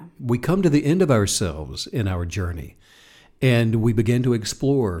self. Yeah. We come to the end of ourselves in our journey. And we begin to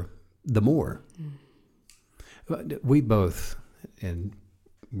explore the more. We both, and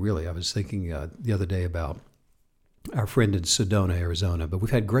really I was thinking the other day about our friend in Sedona, Arizona, but we've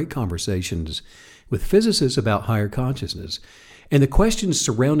had great conversations with physicists about higher consciousness. And the questions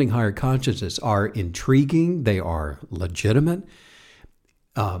surrounding higher consciousness are intriguing, they are legitimate.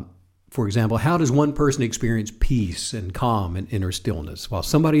 For example, how does one person experience peace and calm and inner stillness while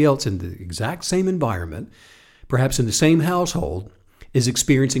somebody else in the exact same environment, perhaps in the same household, is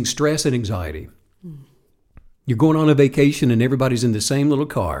experiencing stress and anxiety? You're going on a vacation and everybody's in the same little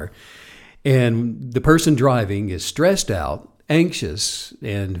car, and the person driving is stressed out, anxious,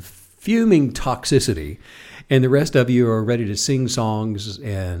 and fuming toxicity, and the rest of you are ready to sing songs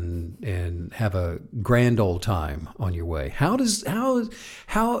and have a grand old time on your way. How does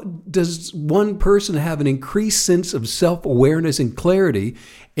one person have an increased sense of self-awareness and clarity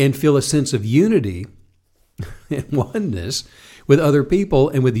and feel a sense of unity and oneness with other people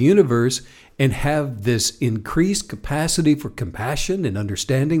and with the universe, and have this increased capacity for compassion and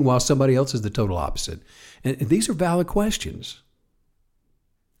understanding while somebody else is the total opposite? And these are valid questions.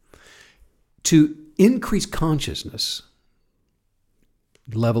 To increase consciousness,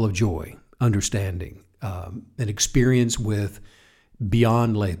 level of joy, understanding, an experience with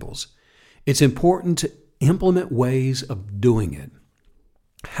beyond labels, it's important to implement ways of doing it.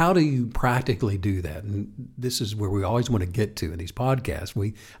 How do you practically do that? And this is where we always want to get to in these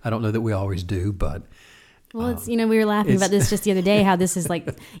podcasts. I don't know that we always do, but... Well, it's, we were laughing about this just the other day, how this is like,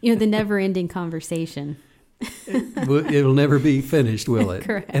 the never-ending conversation. It'll never be finished, will it?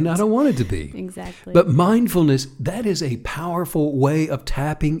 Correct. And I don't want it to be. Exactly. But mindfulness, that is a powerful way of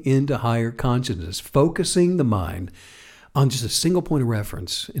tapping into higher consciousness, focusing the mind on just a single point of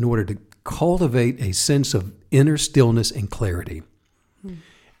reference in order to cultivate a sense of inner stillness and clarity.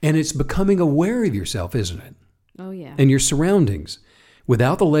 And it's becoming aware of yourself, isn't it? Oh, yeah. And your surroundings,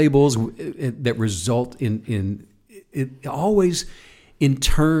 without the labels that result in it always, in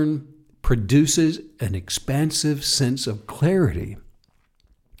turn, produces an expansive sense of clarity.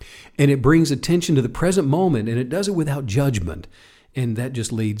 And it brings attention to the present moment, and it does it without judgment. And that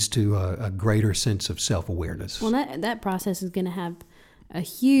just leads to a greater sense of self-awareness. Well, that process is going to have a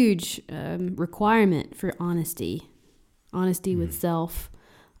huge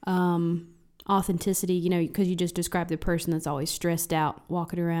authenticity, you know, because you just described the person that's always stressed out,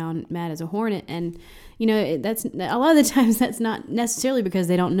 walking around mad as a hornet. And, you know, that's a lot of the times that's not necessarily because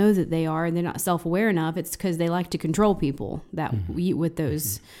they don't know that they are and they're not self-aware enough. It's because they like to control people that with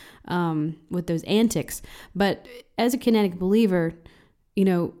those antics. But as a kinetic believer, you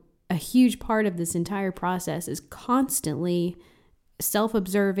know, a huge part of this entire process is constantly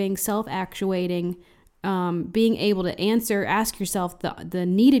self-observing, self-actuating, being able to ask yourself the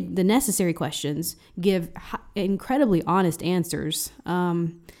necessary questions, give incredibly honest answers,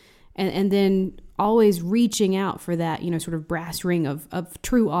 and then always reaching out for that, you know, sort of brass ring of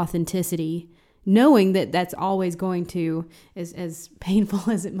true authenticity, knowing that that's always going to, as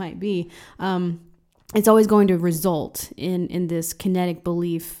painful as it might be, it's always going to result in this kinetic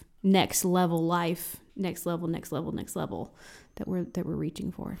belief, next level life, next level that we're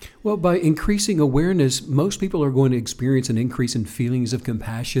reaching for. Well, by increasing awareness, most people are going to experience an increase in feelings of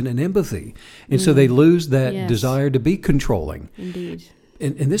compassion and empathy. And so they lose that desire to be controlling. Indeed.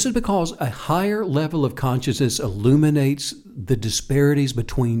 And this is because a higher level of consciousness illuminates the disparities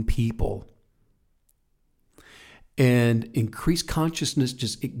between people. And increased consciousness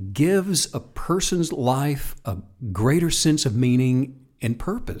it gives a person's life a greater sense of meaning and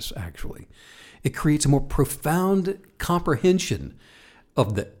purpose, actually. It creates a more profound comprehension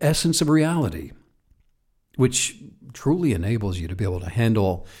of the essence of reality, which truly enables you to be able to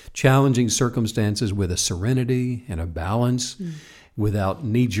handle challenging circumstances with a serenity and a balance without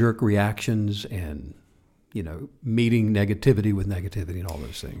knee-jerk reactions and, you know, meeting negativity with negativity and all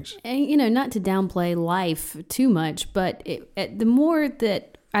those things. And, you know, not to downplay life too much, but the more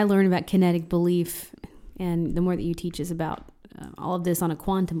that I learn about kinetic belief and the more that you teach us about all of this on a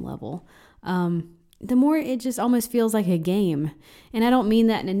quantum level, the more it just almost feels like a game. And I don't mean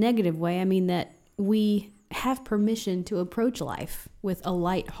that in a negative way. I mean that we have permission to approach life with a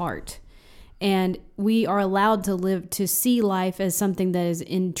light heart. And we are allowed to see life as something that is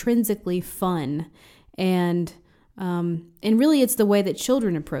intrinsically fun. And really it's the way that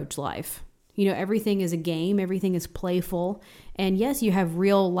children approach life. You know, everything is a game, everything is playful. And yes, you have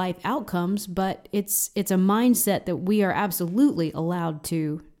real life outcomes, but it's a mindset that we are absolutely allowed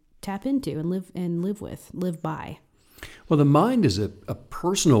to tap into and live by. Well, the mind is a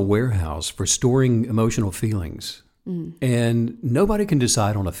personal warehouse for storing emotional feelings. And nobody can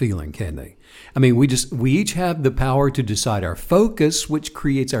decide on a feeling, can they? I mean, we each have the power to decide our focus, which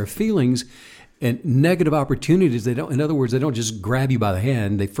creates our feelings. And negative opportunities, in other words, they don't just grab you by the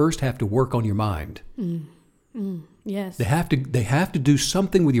hand. They first have to work on your mind. Yes. They have to do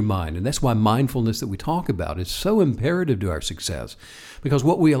something with your mind. And that's why mindfulness that we talk about is so imperative to our success. Because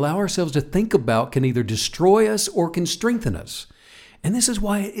what we allow ourselves to think about can either destroy us or can strengthen us. And this is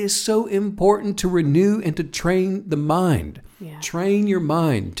why it is so important to renew and to train the mind. Yeah. Train your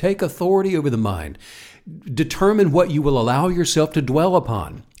mind. Take authority over the mind. Determine what you will allow yourself to dwell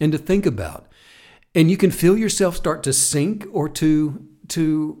upon and to think about. And you can feel yourself start to sink or to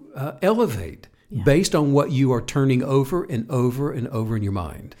elevate based on what you are turning over and over and over in your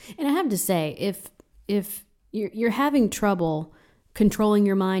mind. And I have to say, if you're having trouble controlling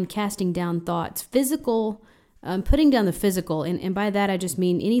your mind, casting down thoughts, putting down the physical, and by that I just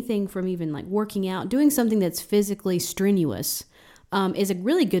mean anything from even like working out, doing something that's physically strenuous, is a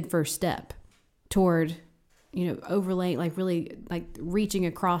really good first step toward, you know, overlaying, like really like reaching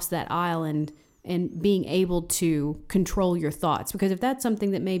across that aisle and being able to control your thoughts. Because if that's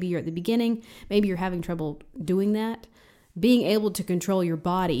something that maybe you're at the beginning, maybe you're having trouble doing that, being able to control your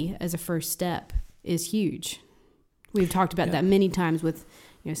body as a first step is huge. We've talked about that many times with,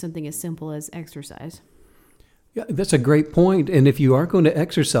 you know, something as simple as exercise. Yeah, that's a great point. And if you are going to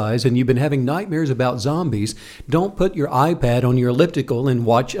exercise and you've been having nightmares about zombies, don't put your iPad on your elliptical and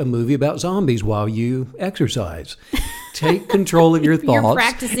watch a movie about zombies while you exercise. Take control of your thoughts You're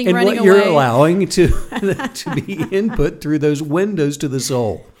practicing and running what you're away. allowing to be input through those windows to the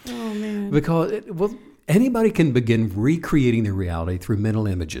soul. Oh, man. Because, anybody can begin recreating their reality through mental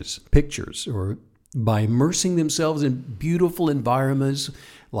images, pictures, or by immersing themselves in beautiful environments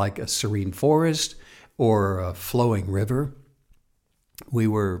like a serene forest or a flowing river. We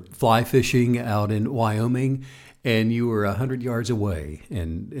were fly fishing out in Wyoming, and you were 100 yards away,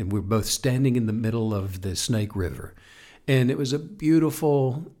 and we were both standing in the middle of the Snake River. And it was a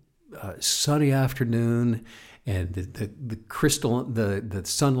beautiful sunny afternoon, and the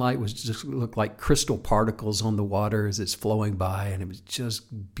sunlight was just looked like crystal particles on the water as it's flowing by, and it was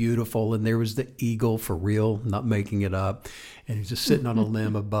just beautiful. And there was the eagle for real, not making it up, and he's just sitting on a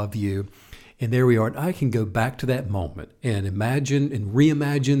limb above you. And there we are. And I can go back to that moment and imagine and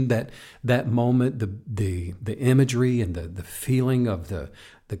reimagine that moment, the imagery and the feeling of the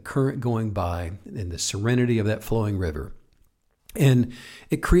the current going by and the serenity of that flowing river. And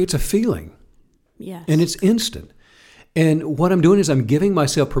it creates a feeling. Yes. And it's instant. And what I'm doing is I'm giving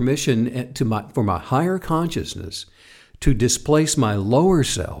myself permission for my higher consciousness to displace my lower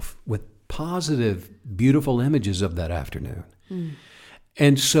self with positive, beautiful images of that afternoon.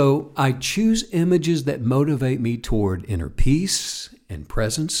 And so I choose images that motivate me toward inner peace and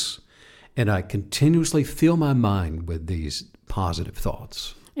presence, and I continuously fill my mind with these positive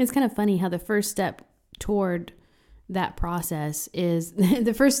thoughts. It's kind of funny how the first step toward that process is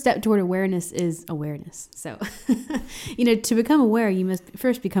the first step toward awareness is awareness. So, to become aware, you must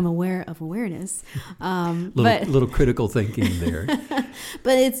first become aware of awareness. Little critical thinking there.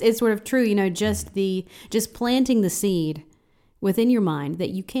 But it's sort of true, just planting the seed within your mind that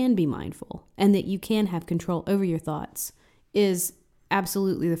you can be mindful and that you can have control over your thoughts is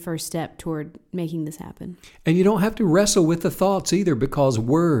absolutely the first step toward making this happen. And you don't have to wrestle with the thoughts either, because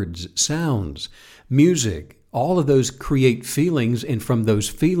words, sounds, music, all of those create feelings, and from those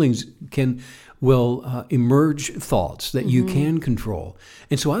feelings will emerge thoughts that you can control.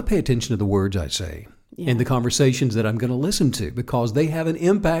 And so I pay attention to the words I say and the conversations that I'm going to listen to, because they have an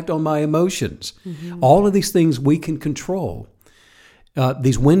impact on my emotions. All of these things we can control.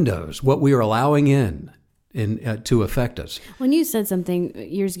 These windows, what we are allowing in to affect us. When you said something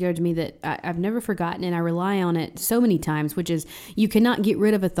years ago to me that I've never forgotten, and I rely on it so many times, which is you cannot get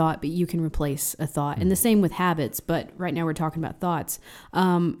rid of a thought, but you can replace a thought. And the same with habits, but right now we're talking about thoughts.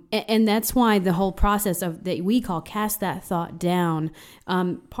 And that's why the whole process of that we call cast that thought down,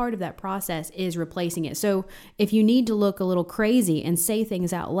 part of that process is replacing it. So if you need to look a little crazy and say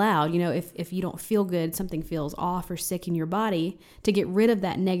things out loud, if you don't feel good, something feels off or sick in your body, to get rid of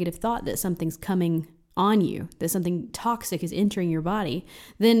that negative thought that something's coming on you, that something toxic is entering your body,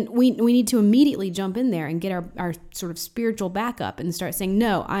 then we need to immediately jump in there and get our sort of spiritual backup and start saying,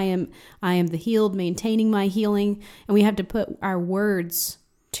 no, I am the healed, maintaining my healing. And we have to put our words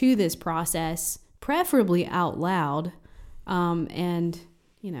to this process, preferably out loud. And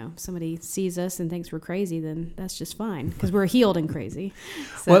somebody sees us and thinks we're crazy, then that's just fine, because we're healed and crazy.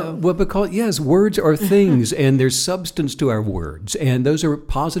 So. Well, because, yes, words are things, and there's substance to our words, and those are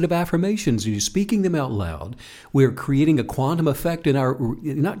positive affirmations. You're speaking them out loud. We're creating a quantum effect in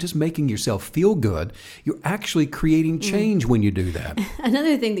not just making yourself feel good, you're actually creating change when you do that.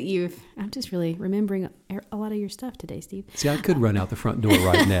 Another thing that I'm just really remembering a lot of your stuff today, Steve. See, I could run out the front door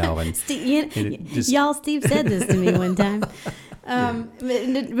right now. And, Steve Steve said this to me one time.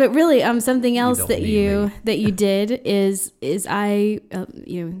 But really, something else that you did is I,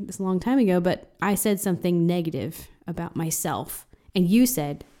 this a long time ago, but I said something negative about myself, and you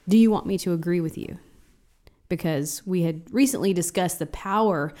said, "Do you want me to agree with you?" Because we had recently discussed the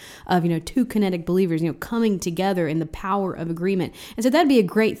power of, two kinetic believers, coming together in the power of agreement. And so that'd be a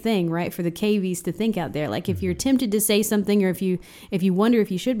great thing, right, for the KVs to think out there. Like if you're tempted to say something, or if you wonder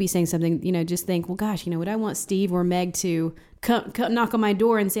if you should be saying something, just think, well, gosh, would I want Steve or Meg to come knock on my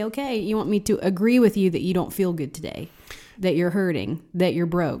door and say, okay, you want me to agree with you that you don't feel good today, that you're hurting, that you're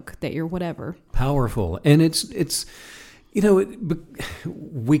broke, that you're whatever. Powerful. And it's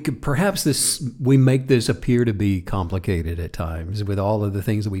we could we make this appear to be complicated at times with all of the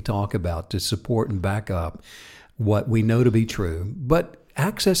things that we talk about to support and back up what we know to be true. But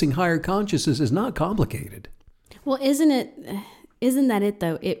accessing higher consciousness is not complicated. Well, isn't that it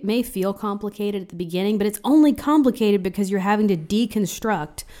though? It may feel complicated at the beginning, but it's only complicated because you're having to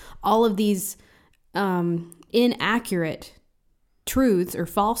deconstruct all of these inaccurate truths or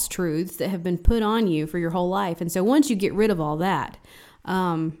false truths that have been put on you for your whole life. And so once you get rid of all that,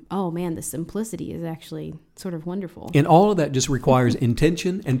 the simplicity is actually sort of wonderful. And all of that just requires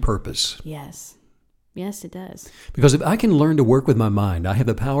intention and purpose. Yes. Yes, it does. Because if I can learn to work with my mind, I have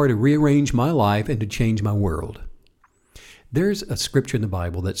the power to rearrange my life and to change my world. There's a scripture in the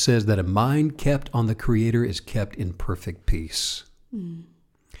Bible that says that a mind kept on the Creator is kept in perfect peace.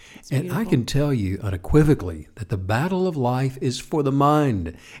 And I can tell you unequivocally that the battle of life is for the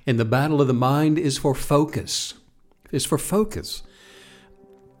mind, and the battle of the mind is for focus. It's for focus.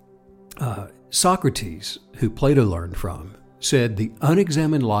 Socrates, who Plato learned from, said the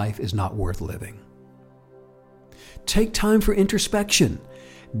unexamined life is not worth living. Take time for introspection.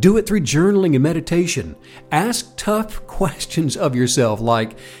 Do it through journaling and meditation. Ask tough questions of yourself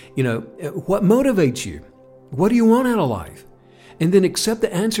like, what motivates you? What do you want out of life? And then accept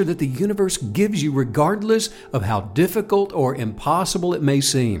the answer that the universe gives you regardless of how difficult or impossible it may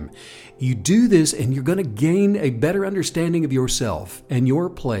seem. You do this and you're going to gain a better understanding of yourself and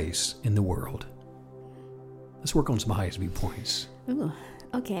your place in the world. Let's work on some highest viewpoints. Ooh,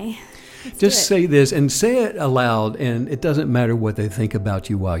 okay. Just say this and say it aloud, and it doesn't matter what they think about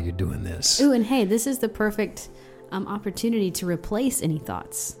you while you're doing this. Ooh, and hey, this is the perfect opportunity to replace any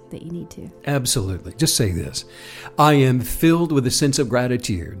thoughts that you need to. Absolutely. Just say this. I am filled with a sense of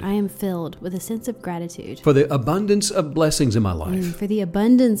gratitude. I am filled with a sense of gratitude For the abundance of blessings in my life. for the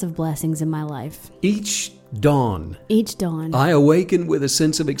abundance of blessings in my life. Each dawn, Each dawn, I awaken with a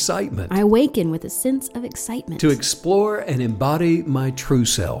sense of excitement. I awaken with a sense of excitement To explore and embody my true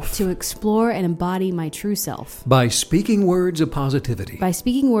self. to explore and embody my true self. By speaking words of positivity, By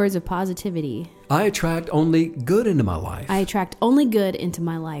speaking words of positivity, I attract only good into my life. I attract only good into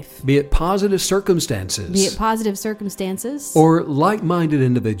my life. Be it positive circumstances. Be it positive circumstances or like-minded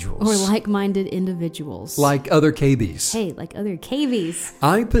individuals. or like-minded individuals. Like other KBs. Hey, like other KVs.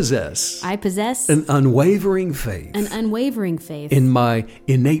 I possess I possess an unwavering faith an unwavering faith in my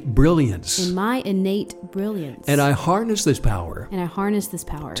innate brilliance. in my innate brilliance. And I harness this power And I harness this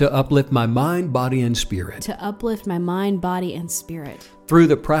power to uplift my mind, body, and spirit to uplift my mind, body, and spirit. through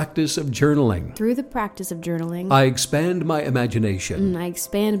the practice of journaling. Through the practice of journaling, I expand my imagination. I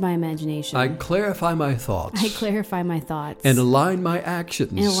expand my imagination. I clarify my thoughts I clarify my thoughts and align my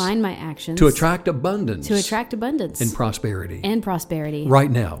actions and align my actions to attract abundance abundance and prosperity. and prosperity.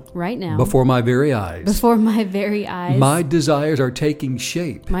 Right now, Right now, before my very eyes, before my very eyes, my desires are taking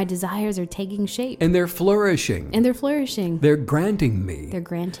shape my desires are taking shape and they're flourishing. and they're flourishing. They're granting me They're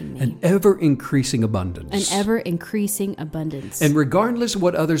granting me an ever-increasing abundance. an ever increasing abundance. And regardless of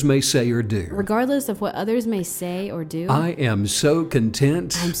what others may say or do, regardless of what others may say or do, I am so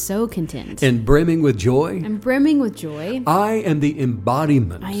content I'm so content and brimming with joy. I'm brimming with joy. I am the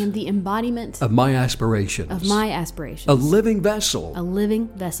embodiment I am the embodiment of my aspirations, of my aspirations, a living vessel a living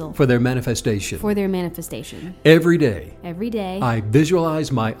vessel for their manifestation. for their manifestation. Every day, Every day, I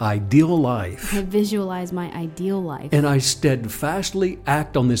visualize my ideal life, I visualize my ideal life, and I steadfastly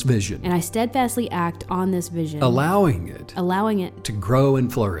act on this vision, and I steadfastly act on this vision, allowing it to grow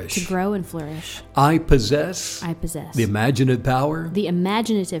and flourish. grow and flourish. I possess I possess the imaginative power the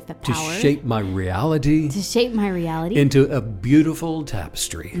imaginative to power shape my reality to shape my reality into a beautiful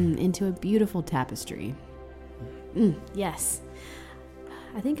tapestry. into a beautiful tapestry. Yes.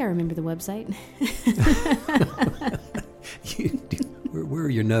 I think I remember the website. Where are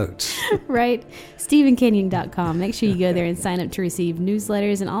your notes? Right? StephenCanyon.com. Make sure you go there and sign up to receive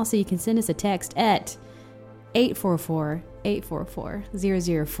newsletters. And also, you can send us a text at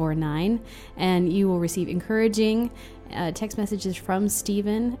 844-844-0049. And you will receive encouraging text messages from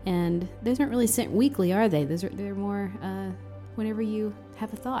Stephen. And those aren't really sent weekly, are they? They're more whenever you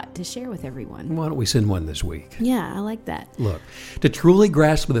have a thought to share with everyone. Why don't we send one this week? Yeah, I like that. Look, to truly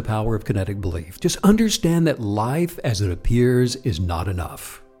grasp the power of kinetic belief, just understand that life as it appears is not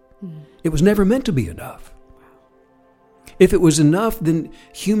enough. It was never meant to be enough. If it was enough, then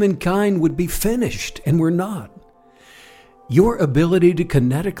humankind would be finished, and we're not. Your ability to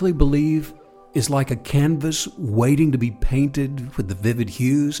kinetically believe is like a canvas waiting to be painted with the vivid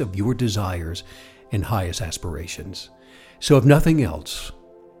hues of your desires and highest aspirations. So if nothing else,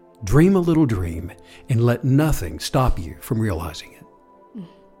 dream a little dream and let nothing stop you from realizing it.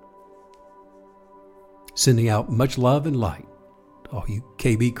 Sending out much love and light to all you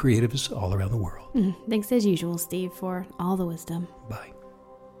KB creatives all around the world. Thanks as usual, Steve, for all the wisdom. Bye.